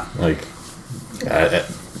done. Yeah. Like,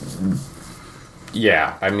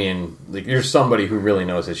 yeah. I mean, like, there's somebody who really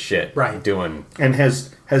knows his shit. Right. Doing. And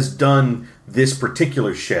has done this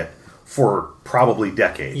particular shit for probably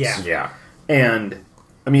decades. Yeah. Yeah. And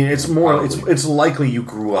I mean, it's more. Probably. It's likely you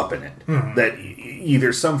grew up in it. That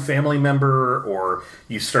either some family member or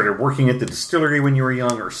you started working at the distillery when you were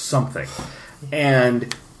young or something. And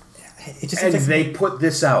It just and seems like they put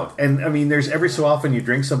this out. And I mean, there's every so often you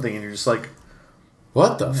drink something and you're just like,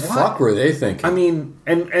 What the fuck were they thinking? I mean,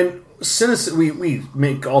 and we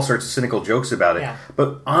make all sorts of cynical jokes about it. Yeah.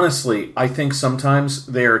 But honestly, I think sometimes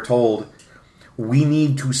they are told we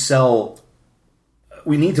need to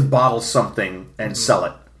bottle something and sell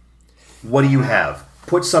it. What do you have?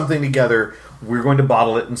 Put something together. We're going to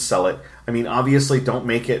bottle it and sell it. I mean, obviously, don't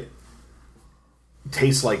make it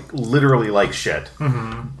taste literally like shit.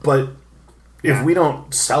 But if we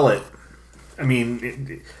don't sell it, I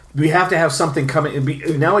mean, we have to have something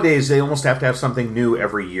coming. Nowadays, they almost have to have something new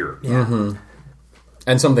every year.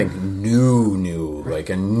 And something new, like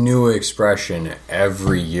a new expression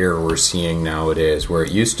every year we're seeing nowadays, where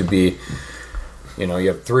it used to be, you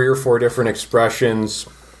have 3 or 4 different expressions,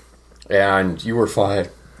 and you were fine.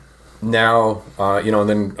 Now, and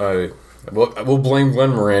then we'll blame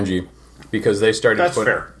Glenmorangie because they started. That's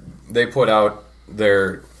fair. They put out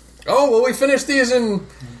their. We finished these in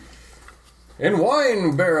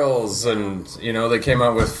wine barrels, and they came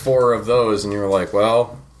out with 4 of those, and you were like,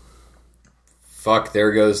 well. Fuck,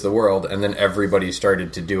 there goes the world. And then everybody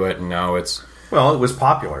started to do it, and now it's... Well, it was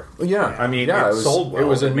popular. Yeah. I mean, yeah, it sold well. It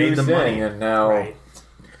was a It made new them thing, money. and now... right.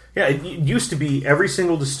 Yeah, it used to be every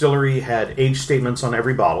single distillery had age statements on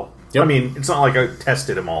every bottle. Yep. I mean, it's not like I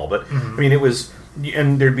tested them all, but I mean, it was...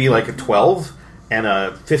 And there'd be like a 12, and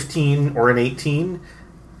a 15, or an 18,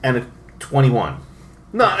 and a 21.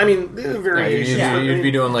 No, I mean, there are variations. You'd be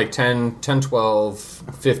doing like 10, 12,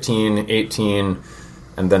 15, 18...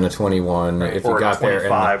 and then a 21 if Or you a got there,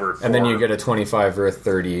 25 or and then you 4. get a 25 or a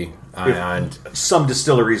 30, and Some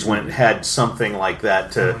distilleries had something like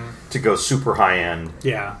that to go super high end.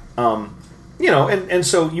 Yeah. And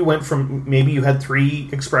so you went from maybe you had 3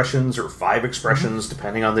 expressions or 5 expressions,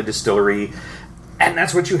 depending on the distillery, and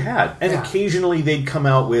that's what you had. And Yeah. occasionally they'd come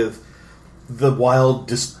out with the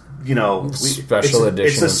wild, special edition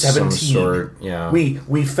it's a of some 17. sort. Yeah,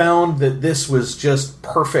 We found that this was just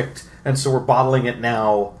perfect, and so we're bottling it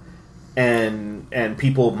now, and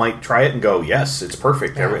people might try it and go, yes, it's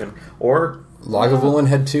perfect. Yeah. Or Lagavulin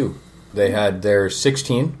had 2. They had their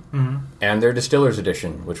 16 and their Distiller's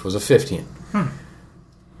Edition, which was a 15.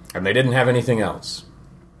 And they didn't have anything else.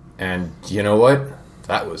 And you know what?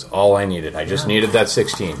 That was all I needed. I just needed that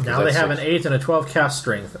 16. 'cause now they that's have an 6. 8 and a 12 cast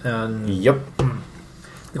strength, and Yep.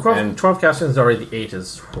 the 12, And- 12 cast strength is already the 8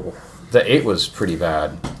 is. The 8 was pretty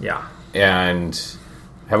bad. Yeah. And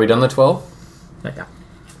have we done the 12? Yeah.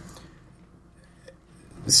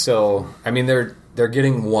 So, I mean, they're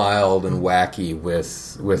getting wild and wacky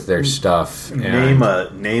with their stuff. And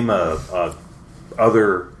name a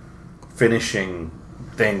other finishing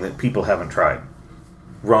thing that people haven't tried.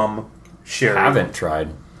 Rum, sherry. haven't tried.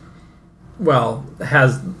 Well,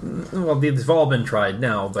 they've all been tried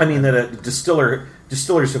now, but I mean that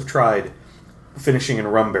distillers have tried finishing in a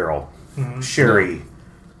rum barrel, sherry,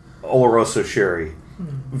 Oloroso sherry,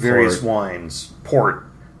 various wines, port,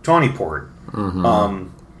 tawny port,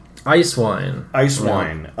 Ice wine. ice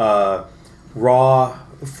wine, raw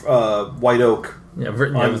white oak,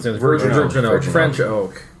 Virgin oak. French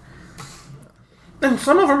oak. and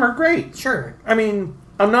some of them are great. Sure. I mean,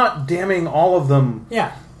 I'm not damning all of them,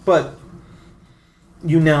 Yeah. but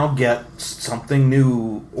you now get something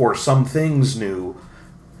new or some things new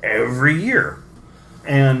every year,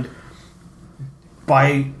 and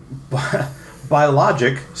by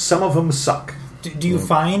logic, some of them suck. Do you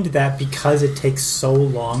find that because it takes so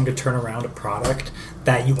long to turn around a product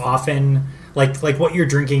that you often like what you're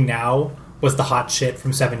drinking now was the hot shit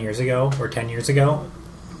from 7 years ago or 10 years ago?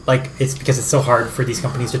 Like it's because it's so hard for these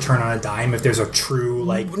companies to turn on a dime if there's a true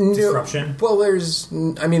disruption. Well, there's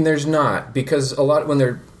not, because a lot when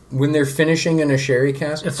they're finishing in a sherry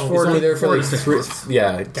cask, It's only there for like 46 months.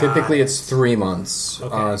 Yeah, typically it's 3 months.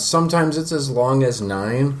 Okay. Sometimes it's as long as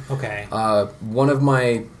 9. Okay. One of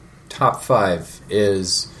my top 5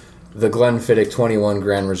 is the Glenfiddich 21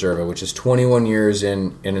 Grand Reserva, which is 21 years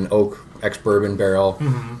in an oak ex-bourbon barrel,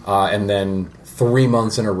 and then 3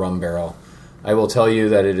 months in a rum barrel. I will tell you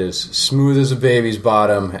that it is smooth as a baby's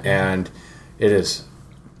bottom, and it is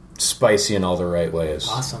spicy in all the right ways.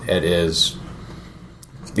 Awesome. It is,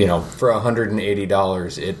 for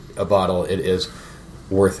 $180 a bottle, it is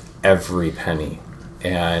worth every penny.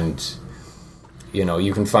 And,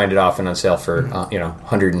 you can find it often on sale for,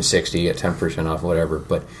 $160 at 10% off, whatever.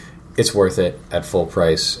 But it's worth it at full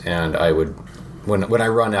price, and I would, when I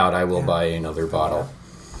run out, I will buy another bottle.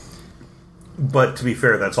 But to be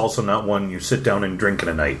fair, that's also not one you sit down and drink in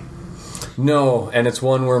a night. No, and it's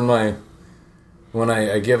one where when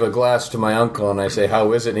I give a glass to my uncle and I say,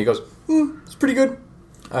 "How is it?" and he goes, "It's pretty good."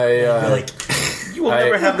 You will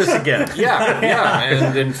never have this again. Yeah,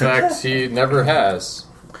 and in fact, he never has.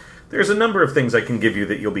 There's a number of things I can give you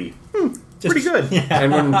that you'll be pretty good. Yeah.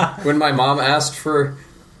 And when my mom asked for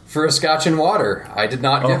a scotch and water, I did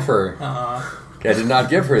not give her. I did not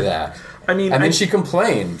give her that. I mean, and then she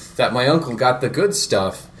complained that my uncle got the good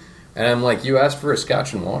stuff, and I'm like, "You asked for a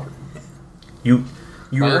scotch and water."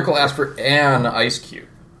 My uncle asked for an ice cube,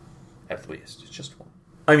 at least. It's just one.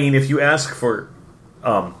 I mean, if you ask for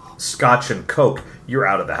scotch and Coke, you're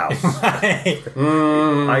out of the house.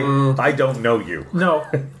 I don't know you. No,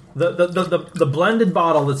 the blended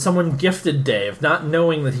bottle that someone gifted Dave, not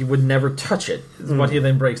knowing that he would never touch it, is what he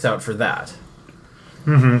then breaks out for that.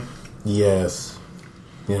 Mm-hmm. Yes.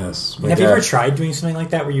 Have you ever tried doing something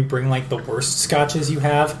like that, where you bring the worst scotches you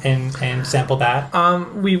have and sample that?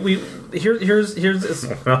 Here's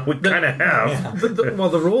Well, we kind of have. Yeah.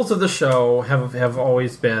 the rules of the show have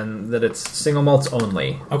always been that it's single malts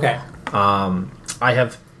only. Okay. I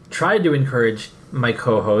have tried to encourage my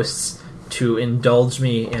co-hosts to indulge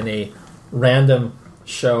me in a random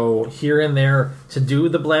show here and there to do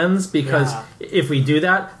the blends, because if we do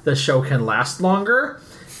that, the show can last longer.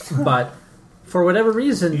 But for whatever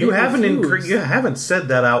reason, You haven't refuse. you haven't said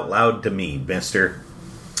that out loud to me, mister.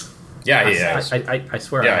 Yeah, he has. I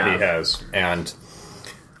swear. I Yeah, have. he has. And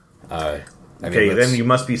Okay, then you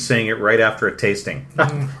must be saying it right after a tasting.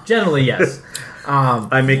 Generally, yes.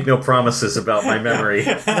 I make no promises about my memory.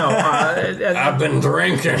 I've been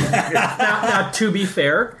drinking. Now, to be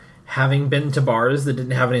fair, having been to bars that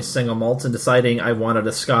didn't have any single malts and deciding I wanted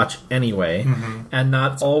a scotch anyway, and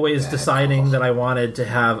not always deciding that I wanted to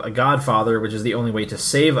have a Godfather, which is the only way to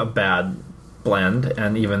save a bad blend,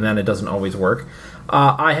 and even then it doesn't always work.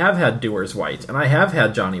 I have had Dewar's White, and I have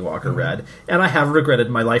had Johnny Walker Red, and I have regretted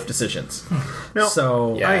my life decisions. No,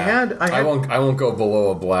 So Yeah. I won't go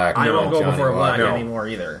below a black. I won't go Johnny before a black Walker. No. anymore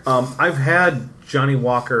either. I've had Johnny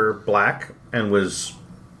Walker Black, and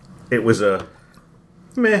it was a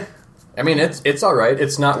meh. I mean, it's all right.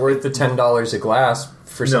 It's not worth the $10 a glass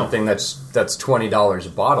for No. something that's $20 a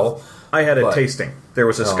bottle. I had a But- tasting. There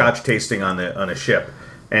was a Oh. Scotch tasting on a ship,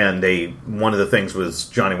 and one of the things was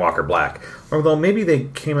Johnny Walker Black. Although maybe they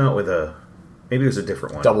came out with maybe it was a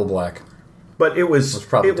different one. Double black. But it was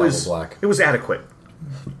probably double black. It was adequate.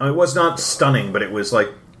 It was not stunning, but it was like,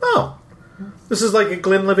 oh, this is like a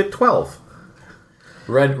Glenlivet 12.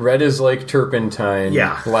 Red is like turpentine.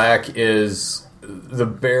 Yeah. Black is the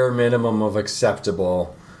bare minimum of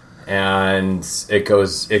acceptable, and it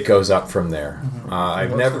goes up from there. I've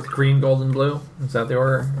What's never. with green, gold, and blue? Is that the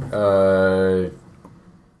order?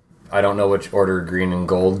 I don't know which order green and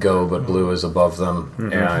gold go, but blue is above them,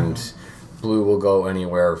 and blue will go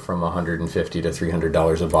anywhere from $150 to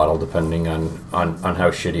 $300 a bottle, depending on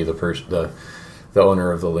how shitty the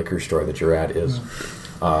owner of the liquor store that you're at is.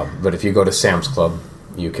 But if you go to Sam's Club,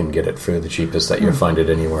 you can get it for the cheapest that you'll find it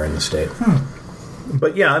anywhere in the state.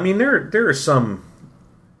 But yeah, I mean, there are some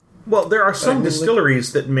Well, there are some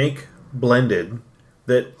distilleries that make blended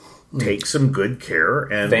that take some good care.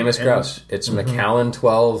 And Famous Grouse. It's Macallan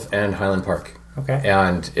 12 and Highland Park. Okay.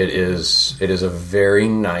 And it is a very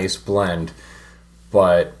nice blend,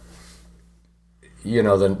 but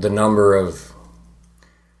the number of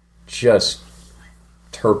just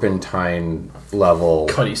turpentine level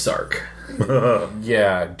Cuddy Sark.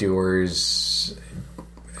 doers.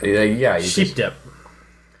 You Sheep dip.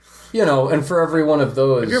 And for every one of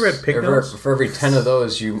those, Have you ever had pig nose? for every 10 of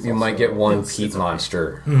those, you might get one peat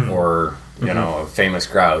monster or a famous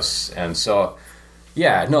grouse, and so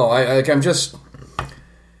I'm just.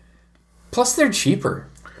 Plus, they're cheaper.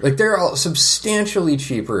 Like they're all substantially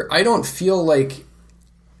cheaper. I don't feel like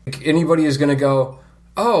anybody is going to go,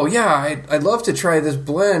 oh yeah, I'd love to try this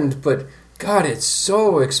blend, but God, it's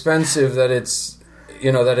so expensive that it's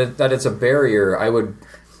that it's a barrier. I would.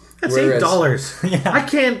 That's $8. I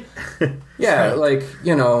can't.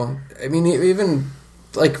 I mean, even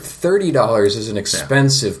like $30 is an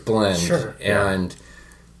expensive blend, Sure. And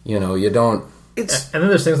you don't. It's And then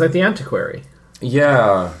there's things like the Antiquary.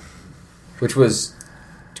 Yeah, which was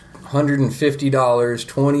 $150,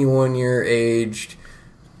 21 year aged,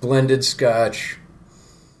 blended Scotch,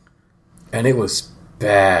 and it was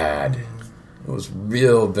bad. It was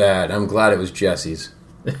real bad. I'm glad it was Jesse's.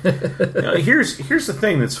 here's the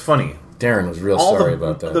thing that's funny. Darren was real sorry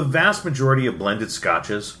about that. The vast majority of blended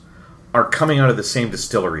scotches are coming out of the same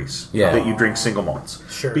distilleries that you drink single malts.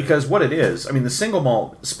 Sure. Because what it is, I mean, the single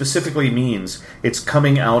malt specifically means it's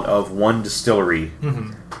coming out of one distillery,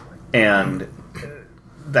 and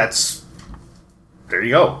that's there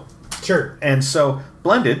you go. Sure. And so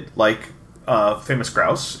blended, like Famous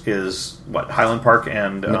Grouse, is what Highland Park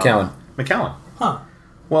and Macallan. Huh.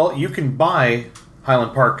 Well, you can buy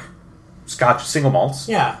Highland Park Scotch single malts,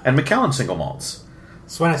 Yeah. and Macallan single malts.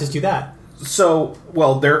 So why not just do that? So,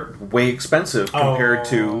 well, they're way expensive compared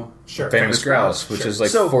to Sure. Famous Grouse, which is like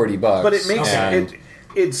So, $40. But it makes and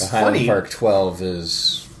it's the Highland funny. Park 12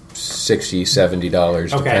 is $60,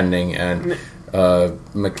 $70 depending, and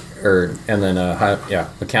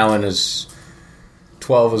Macallan is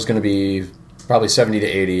 12 is going to be probably 70 to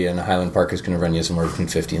 80, and Highland Park is going to run you somewhere between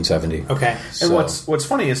 50 and 70. Okay. And what's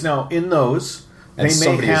funny is now in those And they may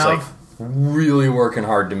somebody is have like really working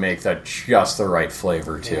hard to make that just the right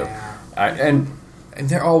flavor too. Yeah. And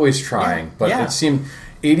they're always trying, but Yeah. it seemed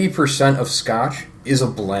 80% of Scotch is a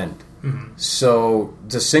blend. So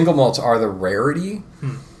the single malts are the rarity,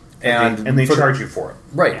 and they for the- charge you for it.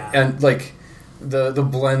 right. Yeah. And like the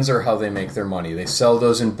blends are how they make their money. They sell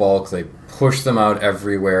those in bulk. They push them out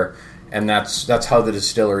everywhere, and that's how the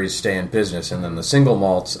distilleries stay in business. And then the single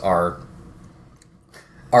malts are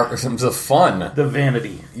the fun. The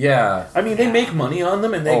vanity. Yeah. I mean, they make money on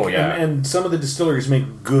them, and and some of the distilleries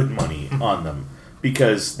make good money on them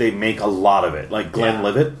because they make a lot of it. Like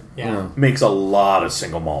Glenlivet Yeah. makes a lot of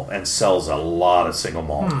single malt and sells a lot of single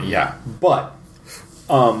malt. Yeah. But,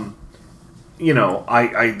 I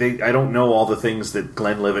don't know all the things that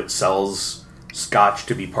Glenlivet sells Scotch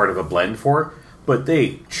to be part of a blend for, but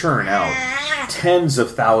they churn out tens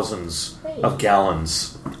of thousands of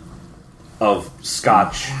gallons of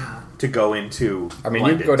Scotch to go into. I mean,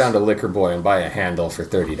 you could go down to Liquor Boy and buy a handle for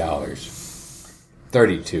 $30.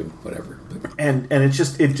 32, whatever. and it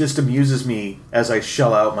just amuses me as I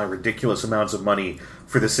shell out my ridiculous amounts of money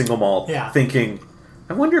for the single malt, thinking,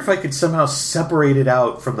 I wonder if I could somehow separate it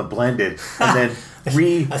out from the blended and then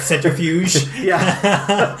A centrifuge.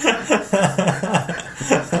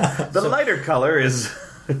 The lighter color is.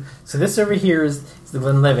 So this over here is the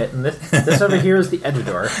Glenlivet, and this over here is the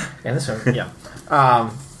Edgador, and this one,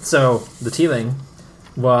 so the Teeling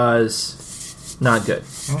was not good.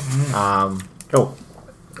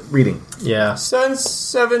 Reading. Yeah.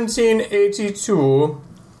 Since 1782,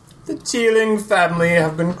 the Teeling family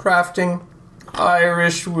have been crafting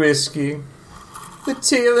Irish whiskey. The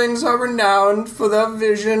Teelings are renowned for their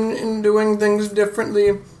vision in doing things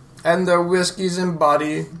differently, and their whiskeys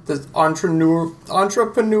embody the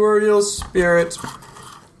entrepreneurial spirit.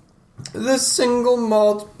 The single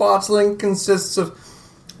malt bottling consists of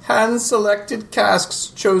hand-selected casks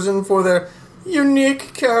chosen for their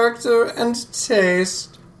unique character and taste,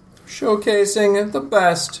 showcasing the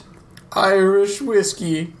best Irish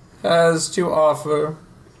whiskey has to offer.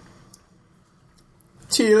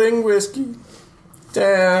 Teeling whiskey,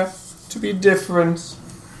 dare to be different.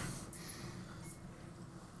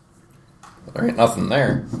 There ain't nothing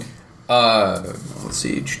there. Let's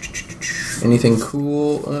see. Anything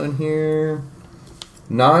cool on here?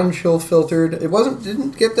 Non-chill filtered.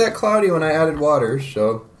 Didn't get that cloudy when I added water,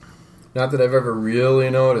 so not that I've ever really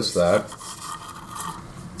noticed that.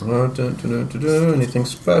 Anything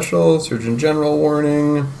special? Surgeon General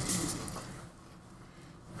warning.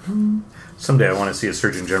 Someday I want to see a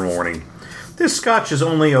Surgeon General warning. This scotch is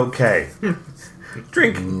only okay.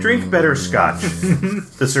 Drink better scotch.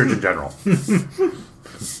 The Surgeon General.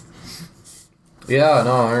 Yeah,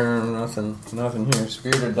 no, nothing here.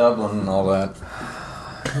 Spirit of Dublin and all that.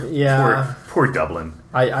 Yeah. Poor Dublin.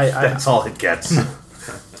 I That's all it gets.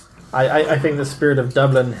 I think the spirit of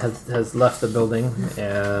Dublin has left the building,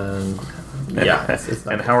 and yeah, it's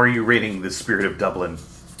not And how are you rating the Spirit of Dublin?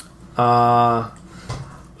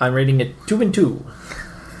 I'm rating it 2 and 2.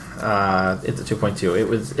 It's a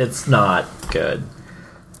 2.2. It's not good.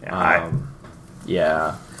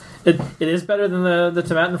 Yeah, it is better than the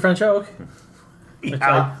Tomatin French Oak,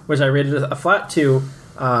 which I rated a flat 2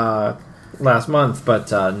 last month.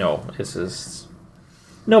 But no, this is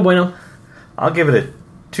no bueno. I'll give it a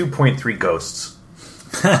 2.3 ghosts.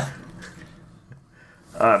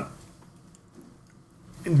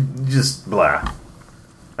 Just blah.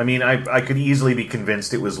 I mean, I could easily be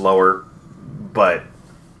convinced it was lower, but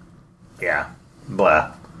yeah,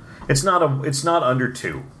 blah. It's not under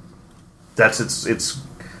 2. That's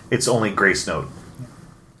its only grace note.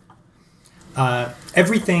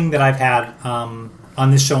 Everything that I've had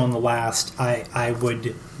on this show and the last, I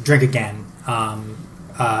would drink again,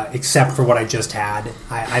 except for what I just had.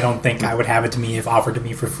 I don't think I would have it to me if offered to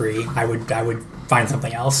me for free. I would find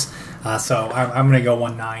something else. So I'm going to go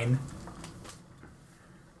 1.9.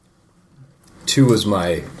 2 was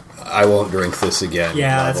my I won't drink this again.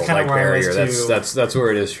 Yeah, that's level, kind of where barrier. I was too. That's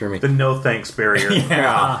where it is for me. The no thanks barrier.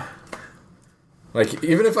 Yeah. Like,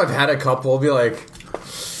 even if I've had a couple, I'll be like,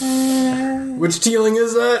 which Teeling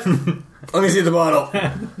is that? Let me see the bottle.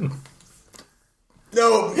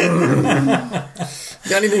 No.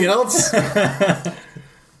 Got anything else?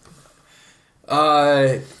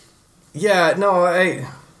 Yeah, no, I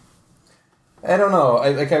don't know.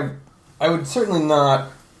 I would certainly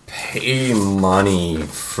not pay money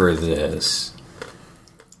for this,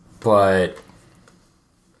 but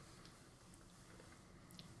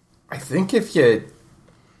I think if you...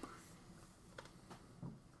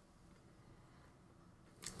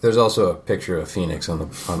 There's also a picture of Phoenix on the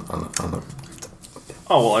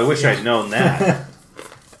Oh, well, I wish I'd known that.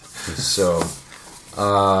 so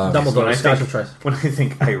Dumbledore, when Scotch of choice. When I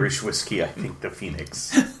think Irish whiskey, I think the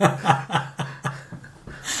Phoenix.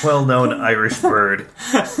 Well-known Irish bird.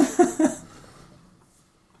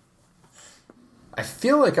 I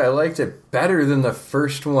feel like I liked it better than the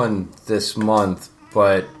first one this month,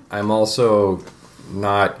 but I'm also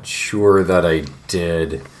not sure that I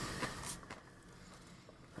did.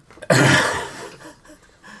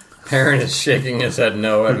 Aaron is shaking his head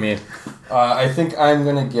no at me. I think I'm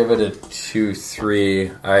going to give it a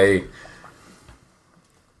 2-3. I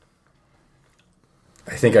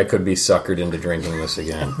think I could be suckered into drinking this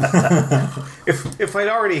again. If I'd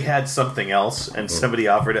already had something else and somebody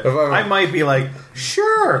offered it, I might be like,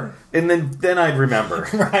 sure, and then I'd remember.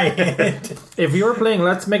 Right. If you were playing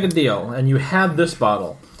Let's Make a Deal and you had this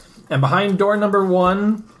bottle, and behind door number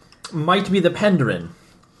 1 might be the Penderin,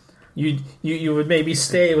 you would maybe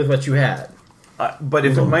stay with what you had. But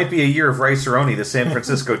if it might be a year of Rice-A-Roni, the San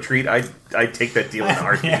Francisco treat, I'd take that deal in a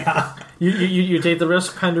heartbeat. Yeah. You take the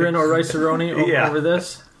risk, Penderin or Rice-A-Roni Yeah. over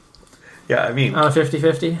this? Yeah, I mean, On a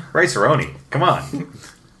 50-50? Rice-A-Roni, come on.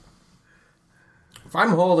 If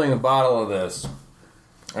I'm holding a bottle of this,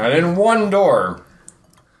 and in one door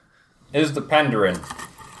is the Penderin,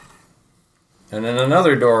 and in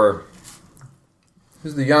another door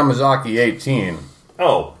is the Yamazaki 18.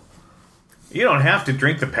 Oh, you don't have to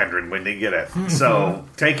drink the Penderin when they get it. So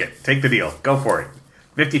take it. Take the deal. Go for it.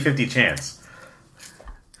 50-50 chance.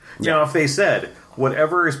 You know, if they said,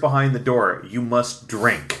 whatever is behind the door, you must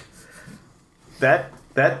drink. That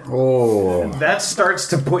starts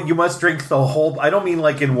to put... You must drink the whole... I don't mean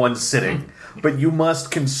like in one sitting, but you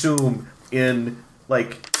must consume in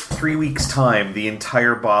like 3 weeks' time the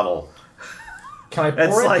entire bottle. Can I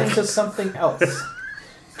That's pour it like- into something else?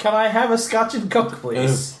 Can I have a Scotch and Coke,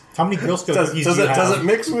 please? How many Girl Scout cookies do you have? Does it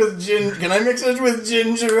mix with Can I mix it with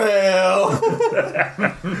ginger ale?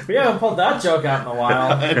 We haven't pulled that joke out in a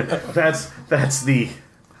while. That's the...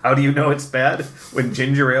 How do you know it's bad? When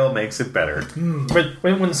ginger ale makes it better. But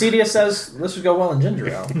when CDS says this would go well in ginger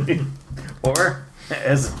ale, Or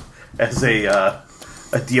as a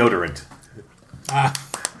deodorant.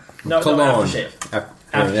 no Cologne.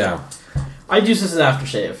 aftershave. Yeah. I'd use this as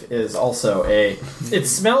aftershave. Is also a. It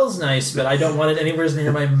smells nice, but I don't want it anywhere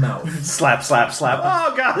near my mouth. Slap, slap, slap.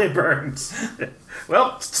 Oh, God, it burns.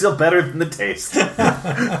 Well, it's still better than the taste.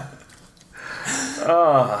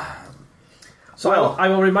 Well, I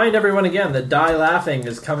will remind everyone again that Die Laughing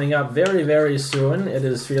is coming up very, very soon. It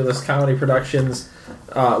is Fearless Comedy Productions'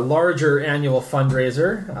 larger annual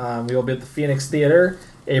fundraiser. We will be at the Phoenix Theater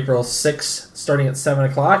April 6th, starting at 7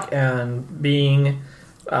 o'clock, and being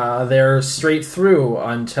there straight through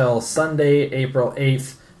until Sunday, April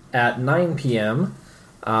 8th at 9 p.m.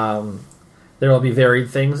 There will be varied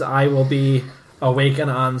things. I will be awake and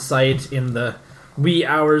on site in the wee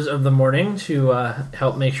hours of the morning to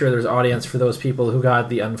help make sure there's audience for those people who got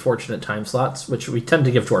the unfortunate time slots, which we tend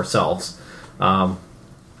to give to ourselves. I'm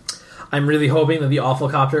really hoping that the Awful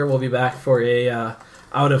Copter will be back for a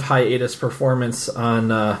out of hiatus performance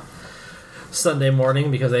on Sunday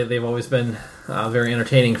morning, because they've always been very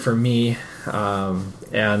entertaining for me,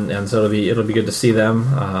 and so it'll be good to see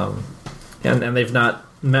them. And they've not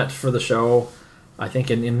met for the show, I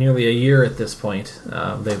think, in nearly a year at this point.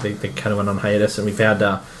 They kind of went on hiatus, and we've had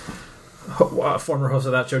former host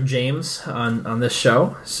of that show, James, on this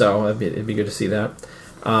show, so it'd be good to see that.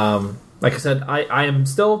 Like I said, I am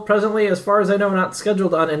still presently, as far as I know, not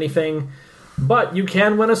scheduled on anything, but you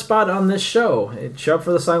can win a spot on this show. Show up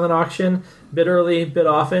for the silent auction, bid early, bid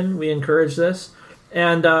often. We encourage this.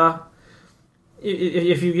 And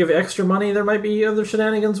if you give extra money, there might be other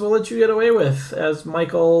shenanigans we'll let you get away with, as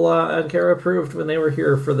Michael and Kara proved when they were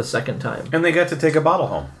here for the second time. And they got to take a bottle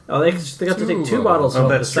home. Oh, they got to take 2 bottles home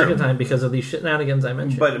the second true. time because of these shenanigans I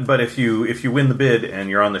mentioned. But if you win the bid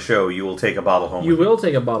and you're on the show, you will take a bottle home. You will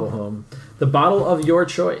take a bottle home. The bottle of your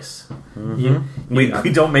choice. Mm-hmm.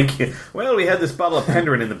 We don't make you... Well, we had this bottle of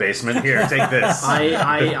Penderin in the basement. Here, take this.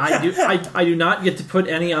 I do not get to put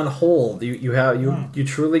any on hold. You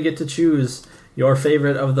truly get to choose your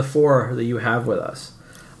favorite of the 4 that you have with us.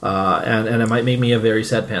 And it might make me a very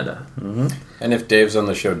sad panda. Mm-hmm. And if Dave's on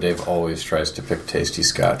the show, Dave always tries to pick tasty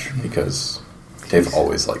scotch, because Dave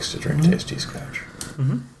always likes to drink tasty scotch.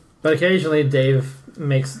 Mm-hmm. But occasionally Dave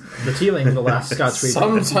makes the Teeling the last scotch we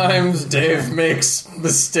drink. Sometimes Dave makes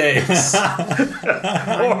mistakes.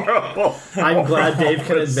 Horrible. I'm glad Dave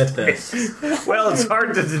can admit this. Well, it's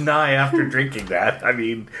hard to deny after drinking that. I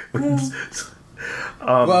mean...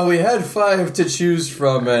 well, we had 5 to choose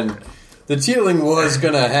from, and the Teeling was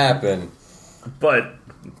going to happen. But,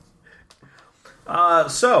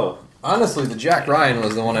 so... Honestly, the Jack Ryan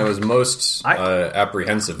was the one I was most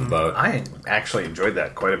apprehensive about. I actually enjoyed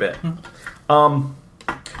that quite a bit.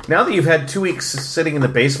 Now that you've had 2 weeks sitting in the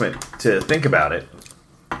basement to think about it...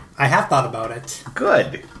 I have thought about it.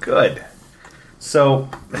 Good. So...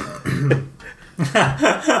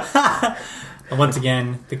 Once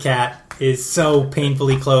again, the cat is so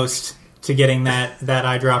painfully close to getting that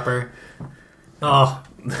eyedropper. Oh,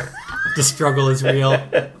 the struggle is real.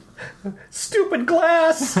 Stupid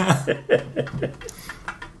glass!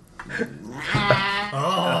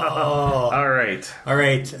 All right.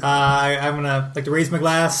 I'm gonna like to raise my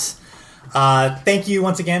glass. Thank you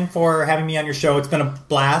once again for having me on your show. It's been a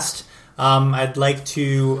blast. I'd like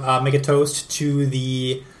to make a toast to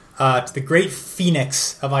the great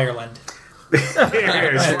Phoenix of Ireland.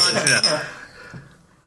 Here's one.